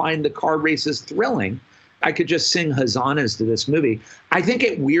actually find the car races thrilling. I could just sing hosannas to this movie. I think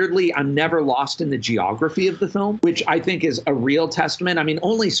I'm never lost in the geography of the film, which I think is a real testament. I mean,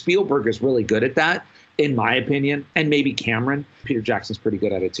 only Spielberg is really good at that, in my opinion, and maybe Cameron. Peter Jackson's pretty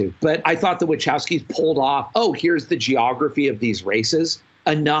good at it too. But I thought the Wachowskis pulled off, here's the geography of these races,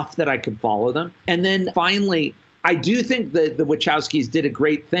 enough that I could follow them. And then finally, I do think that the Wachowskis did a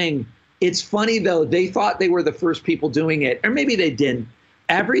great thing. It's funny, though, they thought they were the first people doing it, or maybe they didn't.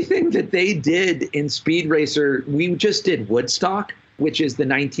 Everything that they did in Speed Racer, we just did Woodstock, which is the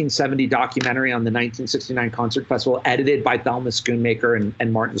 1970 documentary on the 1969 concert festival, edited by Thelma Schoonmaker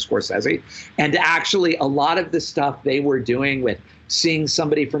and Martin Scorsese. And actually, a lot of the stuff they were doing with seeing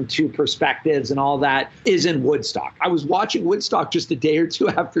somebody from two perspectives and all that is in Woodstock. I was watching Woodstock just a day or two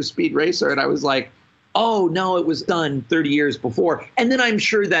after Speed Racer, and I was like, oh, no, it was done 30 years before. And then I'm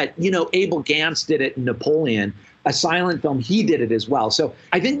sure that, Abel Gance did it in Napoleon, a silent film. He did it as well. So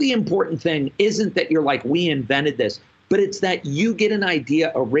I think the important thing isn't that you're we invented this, but it's that you get an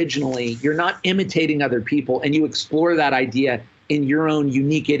idea originally, you're not imitating other people, and you explore that idea in your own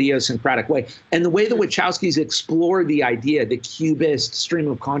unique idiosyncratic way. And the way the Wachowskis explore the idea, the cubist stream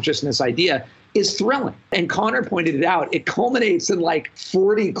of consciousness idea, is thrilling. And Connor pointed it out. It culminates in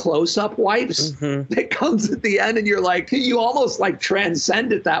 40 close-up wipes that comes at the end, and you're you almost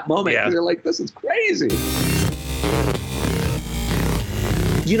transcend at that moment. Yeah. You're this is crazy.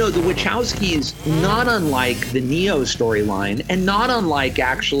 The Wachowskis, not unlike the Neo storyline, and not unlike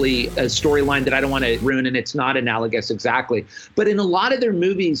actually a storyline that I don't want to ruin, and it's not analogous exactly, but in a lot of their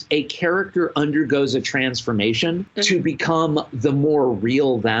movies, a character undergoes a transformation to become the more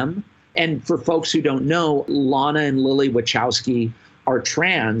real them. And for folks who don't know, Lana and Lily Wachowski are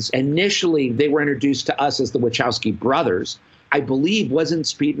trans. Initially, they were introduced to us as the Wachowski brothers. I believe, wasn't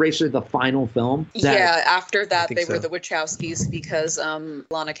Speed Racer the final film? After that, they were the Wachowskis because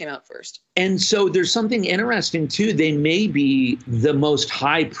Lana came out first. And so there's something interesting, too. They may be the most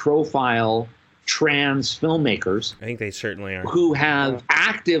high-profile trans filmmakers. I think they certainly are. Who have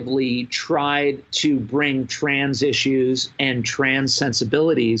actively tried to bring trans issues and trans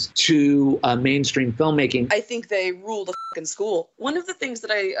sensibilities to mainstream filmmaking. I think they rule the fucking school. One of the things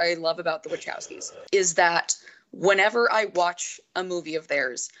that I love about the Wachowskis is that whenever I watch a movie of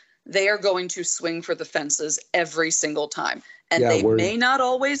theirs, they are going to swing for the fences every single time. And they may not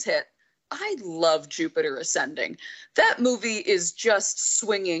always hit. I love Jupiter Ascending. That movie is just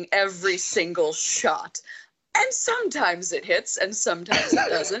swinging every single shot. And sometimes it hits and sometimes it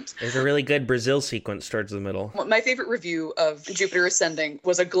doesn't. There's a really good Brazil sequence towards the middle. My favorite review of Jupiter Ascending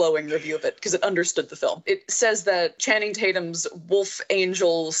was a glowing review of it because it understood the film. It says that Channing Tatum's wolf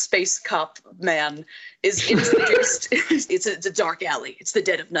angel space cop man is introduced. It's a dark alley. It's the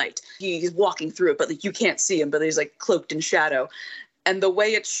dead of night. He's walking through it, but you can't see him, but he's cloaked in shadow. And the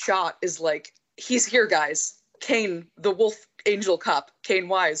way it's shot is he's here, guys. Kane, the wolf angel cop, Kane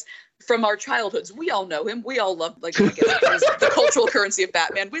Wise. From our childhoods, we all know him. We all love the cultural currency of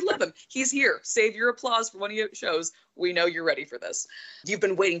Batman. We love him. He's here. Save your applause for when he shows. We know you're ready for this. You've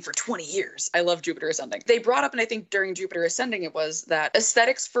been waiting for 20 years. I love Jupiter Ascending. They brought up, and I think during Jupiter Ascending, it was that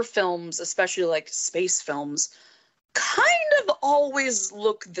aesthetics for films, especially space films, kind of always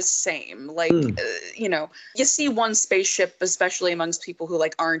look the same. You see one spaceship, especially amongst people who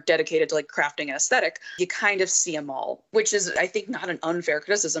aren't dedicated to crafting an aesthetic, you kind of see them all, which is, I think, not an unfair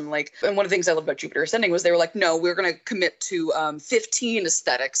criticism. And one of the things I love about Jupiter Ascending was they were no, we're going to commit to 15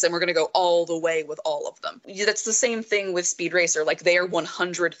 aesthetics and we're going to go all the way with all of them. That's the same thing with Speed Racer. They are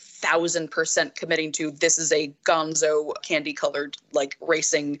 100,000% committing to this is a gonzo candy colored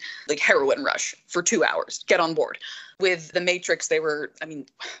racing heroin rush for 2 hours. Get on board. With The Matrix,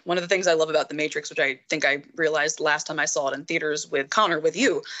 one of the things I love about The Matrix, which I think I realized last time I saw it in theaters with Connor, with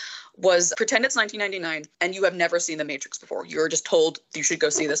you, was pretend it's 1999 and you have never seen The Matrix before. You're just told you should go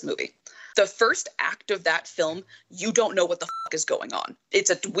see this movie. The first act of that film, you don't know what the fuck is going on. It's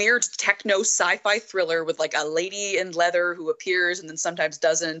a weird techno sci-fi thriller with like a lady in leather who appears and then sometimes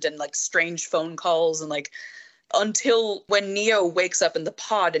doesn't, and like strange phone calls, and like until when Neo wakes up in the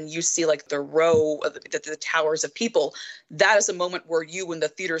pod and you see like the row of the towers of people, that is a moment where you in the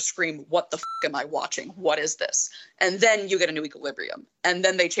theater scream, what the fuck am I watching? What is this? And then you get a new equilibrium. And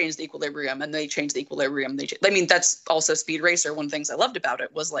then they change the equilibrium and they change the equilibrium. I mean, that's also Speed Racer. One of the things I loved about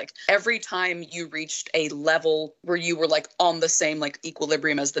it was like every time you reached a level where you were like on the same like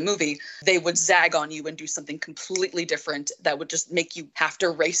equilibrium as the movie, they would zag on you and do something completely different that would just make you have to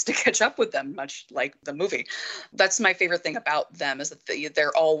race to catch up with them, much like the movie. That's my favorite thing about them, is that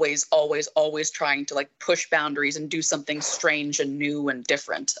they're always trying to like push boundaries and do something strange and new and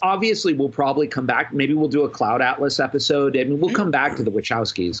different. Obviously, we'll probably come back. Maybe we'll do a Cloud Atlas episode. I mean, we'll come back to the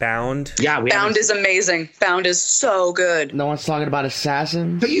Wachowskis. Bound. Yeah, Bound is amazing. Bound is so good. No one's talking about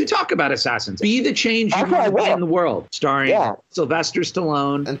Assassins. But you talk about Assassins. Be the change you want to be in the world. Starring Sylvester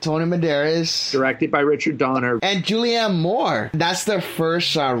Stallone. Antonio Banderas. Directed by Richard Donner. And Julianne Moore. That's their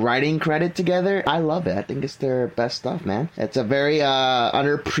first writing credit together. I love it. I think it's their best stuff, man. It's a very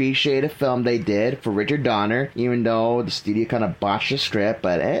underappreciated film they did for Richard Donner, even though the studio kind of botched the script,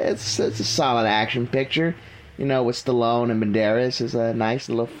 but it's a solid action picture. You know, with Stallone and Banderas. Is a nice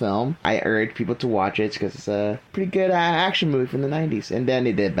little film. I urge people to watch it because it's a pretty good action movie from the 90s. And then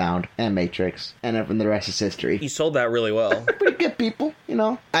they did Bound and Matrix. And then the rest is history. You sold that really well. Pretty good, people, you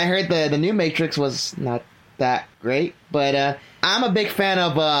know. I heard the new Matrix was not that great, but I'm a big fan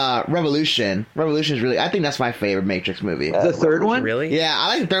of Revolution. Revolution is really, I think that's my favorite Matrix movie. The third one? Really? Yeah, I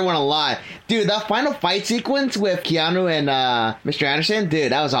like the third one a lot. Dude, the final fight sequence with Keanu and Mr. Anderson,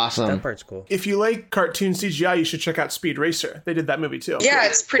 dude, that was awesome. That part's cool. If you like cartoon CGI, you should check out Speed Racer. They did that movie too. Yeah,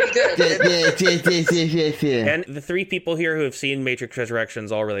 it's pretty good. Yeah. And the three people here who have seen Matrix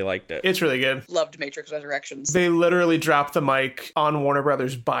Resurrections all really liked it. It's really good. Loved Matrix Resurrections. They literally dropped the mic on Warner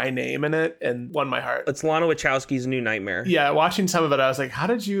Brothers by name in it and won my heart. It's Lana Wachowski's new nightmare. Yeah, watching some of it, I was like, how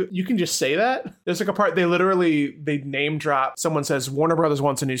did you can just say that? There's like a part, they name drop. Someone says, Warner Brothers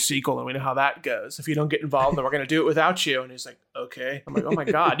wants a new sequel, and we know how that goes. If you don't get involved, then we're going to do it without you. And he's like, okay. I'm like, oh my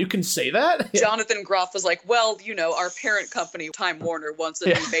God, you can say that? Jonathan Groff was like, well, you know, our parent company, Time Warner, wants a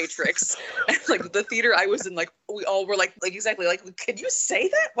new Matrix. And like the theater I was in, like, we all were like exactly, like, can you say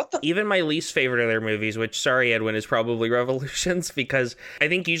that? What the? Even my least favorite of their movies, which, sorry, Edwin, is probably Revolutions, because I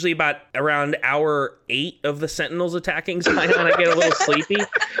think usually about around hour 8 of the Sentinels attacking Zion, I get a little sleepy.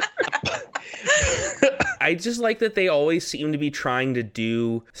 I just like that they always seem to be trying to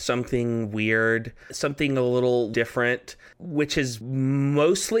do something weird, something a little different, which has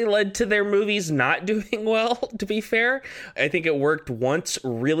mostly led to their movies not doing well, to be fair. I think it worked once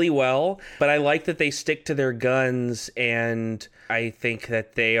really well, but I like that they stick to their guns, and I think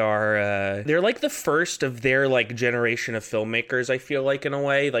that they're like the first of their like generation of filmmakers, I feel like, in a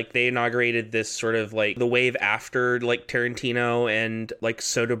way. Like they inaugurated this sort of like the wave after like Tarantino and like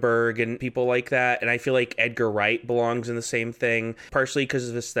Soderbergh and people like that, and I feel like Edgar Wright belongs in the same thing, partially because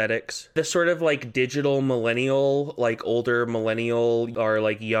of aesthetics. The sort of like digital millennial, like older millennial or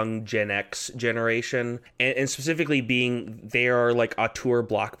like young Gen X generation, and specifically being they are like auteur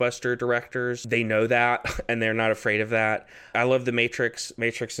blockbuster directors. They know that and they're not afraid of that. I love The Matrix.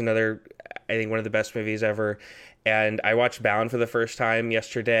 Matrix, another, I think, one of the best movies ever. And I watched Bound for the first time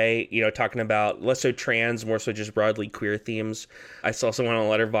yesterday, you know, talking about less so trans, more so just broadly queer themes. I saw someone on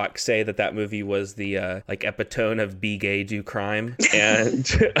Letterboxd say that movie was the like epitome of be gay, do crime. And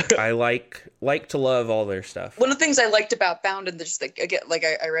I like to love all their stuff. One of the things I liked about Bound, and just like, again, like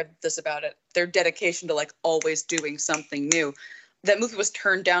I read this about it, their dedication to like always doing something new. That movie was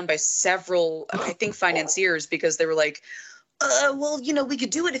turned down by several, I think, financiers because they were like, well, you know, we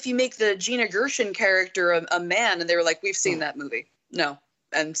could do it if you make the Gina Gershon character a man. And they were like, we've seen that movie. No.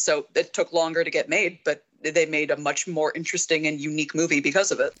 And so it took longer to get made, but they made a much more interesting and unique movie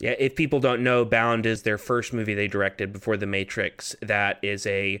because of it. Yeah, if people don't know, Bound is their first movie they directed before The Matrix. That is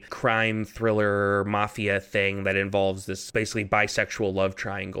a crime thriller mafia thing that involves this basically bisexual love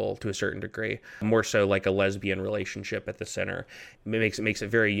triangle to a certain degree. More so like a lesbian relationship at the center. It makes it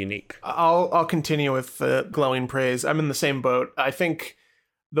very unique. I'll continue with glowing praise. I'm in the same boat. I think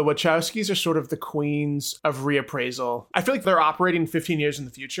the Wachowskis are sort of the queens of reappraisal. I feel like they're operating 15 years in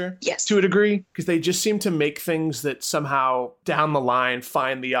the future. Yes. To a degree, because they just seem to make things that somehow down the line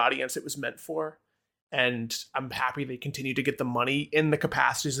find the audience it was meant for. And I'm happy they continue to get the money in the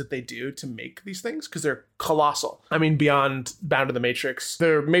capacities that they do to make these things, because they're colossal. I mean, beyond Bound to the Matrix,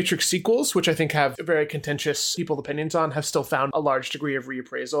 their Matrix sequels, which I think have very contentious people's opinions on, have still found a large degree of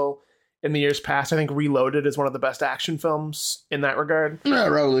reappraisal in the years past. I think Reloaded is one of the best action films in that regard.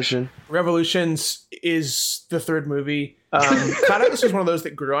 Revolutions is the third movie. Cloud Atlas was one of those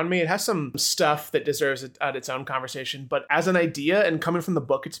that grew on me. It has some stuff that deserves its own conversation, but as an idea and coming from the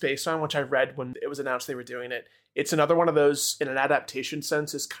book it's based on, which I read when it was announced they were doing it, it's another one of those, in an adaptation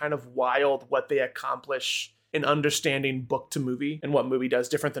sense, is kind of wild what they accomplish in understanding book to movie and what movie does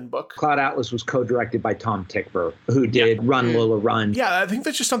different than book. Cloud Atlas was co-directed by Tom Tykwer, who did Run, Lola, Run. Yeah, I think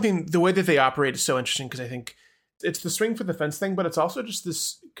that's just something, the way that they operate is so interesting, because I think it's the swing for the fence thing, but it's also just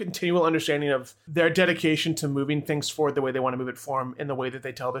this continual understanding of their dedication to moving things forward the way they want to move it forward, in the way that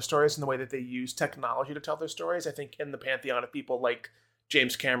they tell their stories and the way that they use technology to tell their stories. I think in the pantheon of people like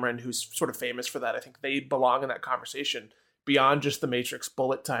James Cameron, who's sort of famous for that, I think they belong in that conversation. Beyond just the Matrix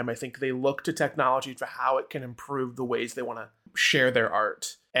bullet time, I think they look to technology for how it can improve the ways they want to share their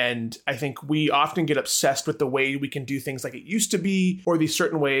art. And I think we often get obsessed with the way we can do things like it used to be, or these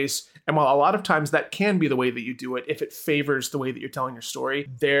certain ways. And while a lot of times that can be the way that you do it, if it favors the way that you're telling your story,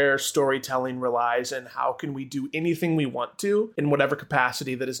 their storytelling relies on how can we do anything we want to in whatever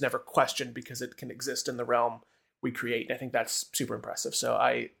capacity that is never questioned, because it can exist in the realm we create. And I think that's super impressive. So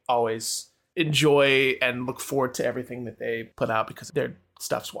I always enjoy and look forward to everything that they put out, because their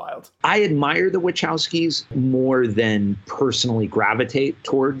stuff's wild. I admire the Wachowskis more than personally gravitate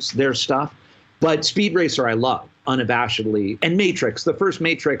towards their stuff. But Speed Racer I love unabashedly. And Matrix, the first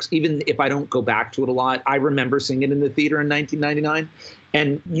Matrix, even if I don't go back to it a lot, I remember seeing it in the theater in 1999.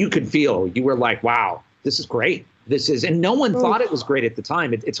 And you could feel, you were like, wow, this is great. This is, and no one thought it was great at the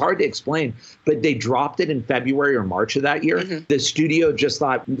time. It's hard to explain, but they dropped it in February or March of that year. Mm-hmm. The studio just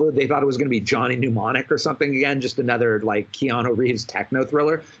thought, they thought it was going to be Johnny Mnemonic or something again, just another like Keanu Reeves techno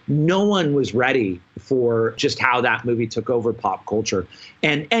thriller. No one was ready for just how that movie took over pop culture.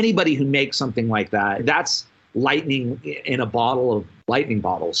 And anybody who makes something like that, that's lightning in a bottle of lightning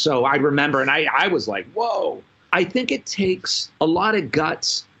bottles. So I remember, and I was like, whoa. I think it takes a lot of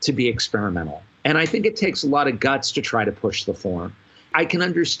guts to be experimental. And I think it takes a lot of guts to try to push the form. I can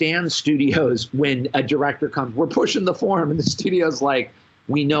understand studios when a director comes, we're pushing the form, and the studio's like,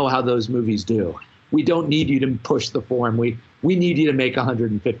 we know how those movies do. We don't need you to push the form. We need you to make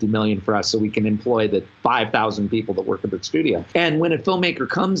 $150 million for us so we can employ the 5,000 people that work at the studio. And when a filmmaker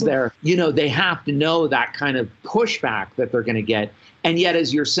comes there, you know, they have to know that kind of pushback that they're going to get. And yet,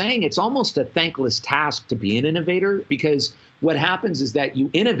 as you're saying, it's almost a thankless task to be an innovator, because what happens is that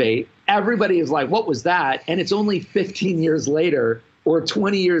you innovate, everybody is like, what was that? And it's only 15 years later or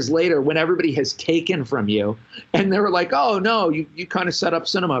 20 years later when everybody has taken from you. And they were like, oh, no, you kind of set up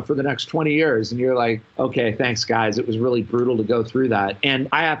cinema for the next 20 years. And you're like, okay, thanks, guys. It was really brutal to go through that. And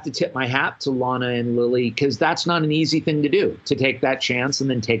I have to tip my hat to Lana and Lily, because that's not an easy thing to do, to take that chance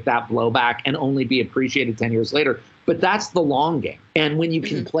and then take that blowback and only be appreciated 10 years later. But that's the long game. And when you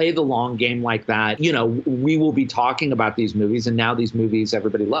can play the long game like that, you know, we will be talking about these movies, and now these movies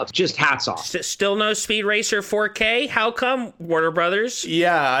everybody loves. Just hats off. Still no Speed Racer 4K? How come, Warner Brothers?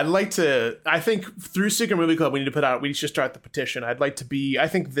 Yeah, I'd like to, I think through Secret Movie Club, we should start the petition. I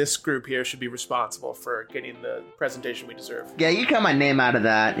think this group here should be responsible for getting the presentation we deserve. Yeah, you cut my name out of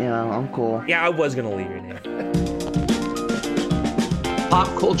that. You know, I'm cool. Yeah, I was going to leave your name. Pop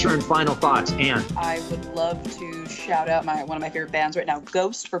culture and final thoughts, Anne. I would love to shout out one of my favorite bands right now,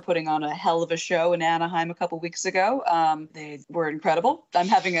 Ghost, for putting on a hell of a show in Anaheim a couple weeks ago. They were incredible. I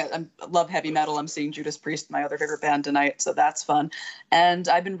love heavy metal. I'm seeing Judas Priest, my other favorite band, tonight, so that's fun. And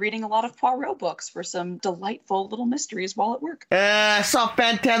I've been reading a lot of Poirot books for some delightful little mysteries while at work. I saw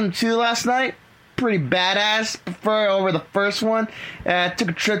Phantom 2 last night. Pretty badass. Prefer over the first one. Took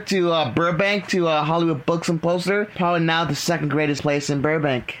a trip to Burbank to Hollywood Books and Poster. Probably now the second greatest place in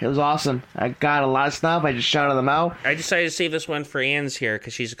Burbank. It was awesome. I got a lot of stuff. I just shouted them out. I decided to save this one for Anne's here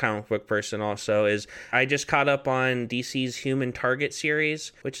because she's a comic book person also. I just caught up on DC's Human Target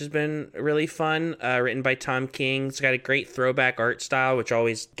series, which has been really fun. Written by Tom King. It's got a great throwback art style, which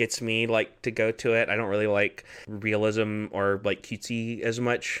always gets me to go to it. I don't really like realism or cutesy as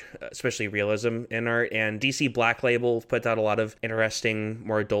much, especially realism in art. And DC Black Label put out a lot of interesting,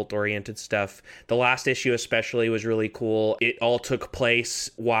 more adult-oriented stuff. The last issue especially was really cool. It all took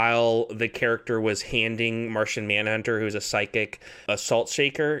place while the character was handing Martian Manhunter, who's a psychic, a salt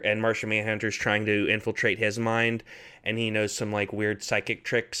shaker, and Martian Manhunter's trying to infiltrate his mind, and he knows some weird psychic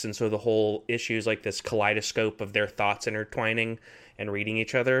tricks, and so the whole issue is this kaleidoscope of their thoughts intertwining and reading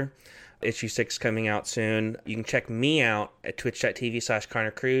each other. Issue 6 coming out soon. You can check me out at twitch.tv/Connor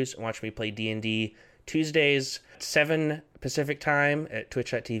Cruz and watch me play D&D Tuesdays, 7 Pacific time at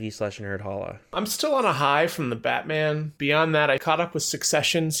twitch.tv/nerdholla. I'm still on a high from the Batman. Beyond that, I caught up with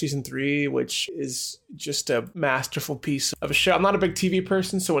Succession season 3, which is just a masterful piece of a show. I'm not a big TV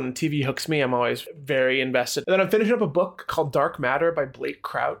person, so when TV hooks me, I'm always very invested. And then I'm finishing up a book called Dark Matter by Blake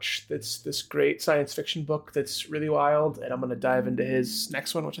Crouch. That's this great science fiction book that's really wild, and I'm going to dive into his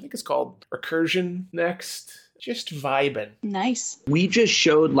next one, which I think is called Recursion next. Just vibing. Nice. We just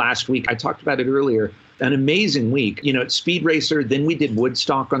showed last week, I talked about it earlier, an amazing week. You know, Speed Racer, then we did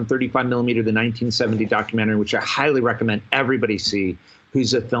Woodstock on 35mm, the 1970 documentary, which I highly recommend everybody see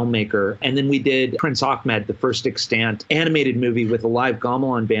who's a filmmaker. And then we did Prince Ahmed, the first extant animated movie with a live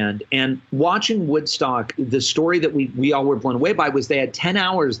gamelan band. And watching Woodstock, the story that we all were blown away by was they had 10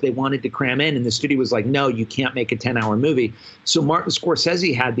 hours they wanted to cram in, and the studio was like, no, you can't make a 10-hour movie. So Martin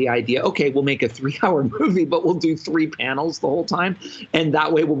Scorsese had the idea, okay, we'll make a 3-hour movie, but we'll do 3 panels the whole time. And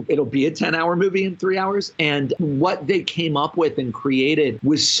that way it'll be a 10-hour movie in 3 hours. And what they came up with and created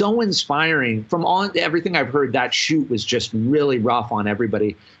was so inspiring. From everything I've heard, that shoot was just really rough on everybody.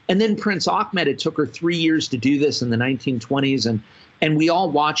 And then Prince Ahmed, it took her 3 years to do this in the 1920s. And we all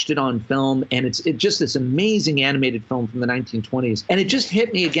watched it on film, and it's just this amazing animated film from the 1920s. And it just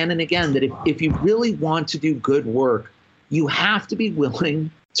hit me again and again that if you really want to do good work, you have to be willing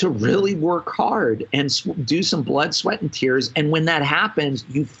to really work hard and do some blood, sweat, and tears. And when that happens,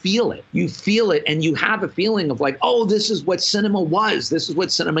 you feel it. You feel it, and you have a feeling of like, oh, this is what cinema was. This is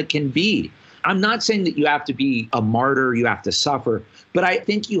what cinema can be. I'm not saying that you have to be a martyr, you have to suffer, but I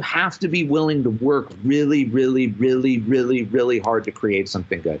think you have to be willing to work really, really, really, really, really hard to create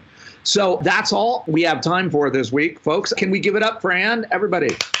something good. So that's all we have time for this week, folks. Can we give it up for Anne?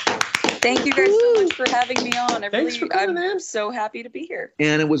 Everybody. Thank you guys so much for having me on. I'm so happy to be here.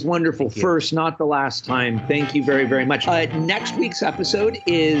 And it was wonderful. First, not the last time. Thank you very, very much. Next week's episode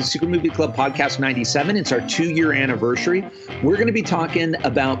is Secret Movie Club Podcast 97. It's our 2-year anniversary. We're going to be talking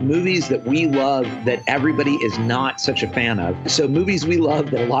about movies that we love that everybody is not such a fan of. So movies we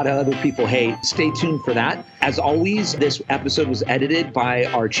love that a lot of other people hate. Stay tuned for that. As always, this episode was edited by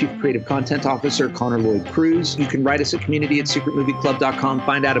our Chief Creative Content Officer, Connor Lloyd Cruz. You can write us at community@secretmovieclub.com.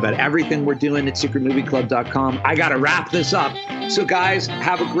 Find out about everything we're doing at secretmovieclub.com. I got to wrap this up. So guys,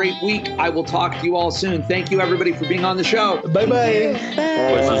 have a great week. I will talk to you all soon. Thank you everybody for being on the show. Bye-bye.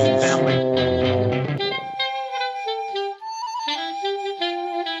 Bye. Family.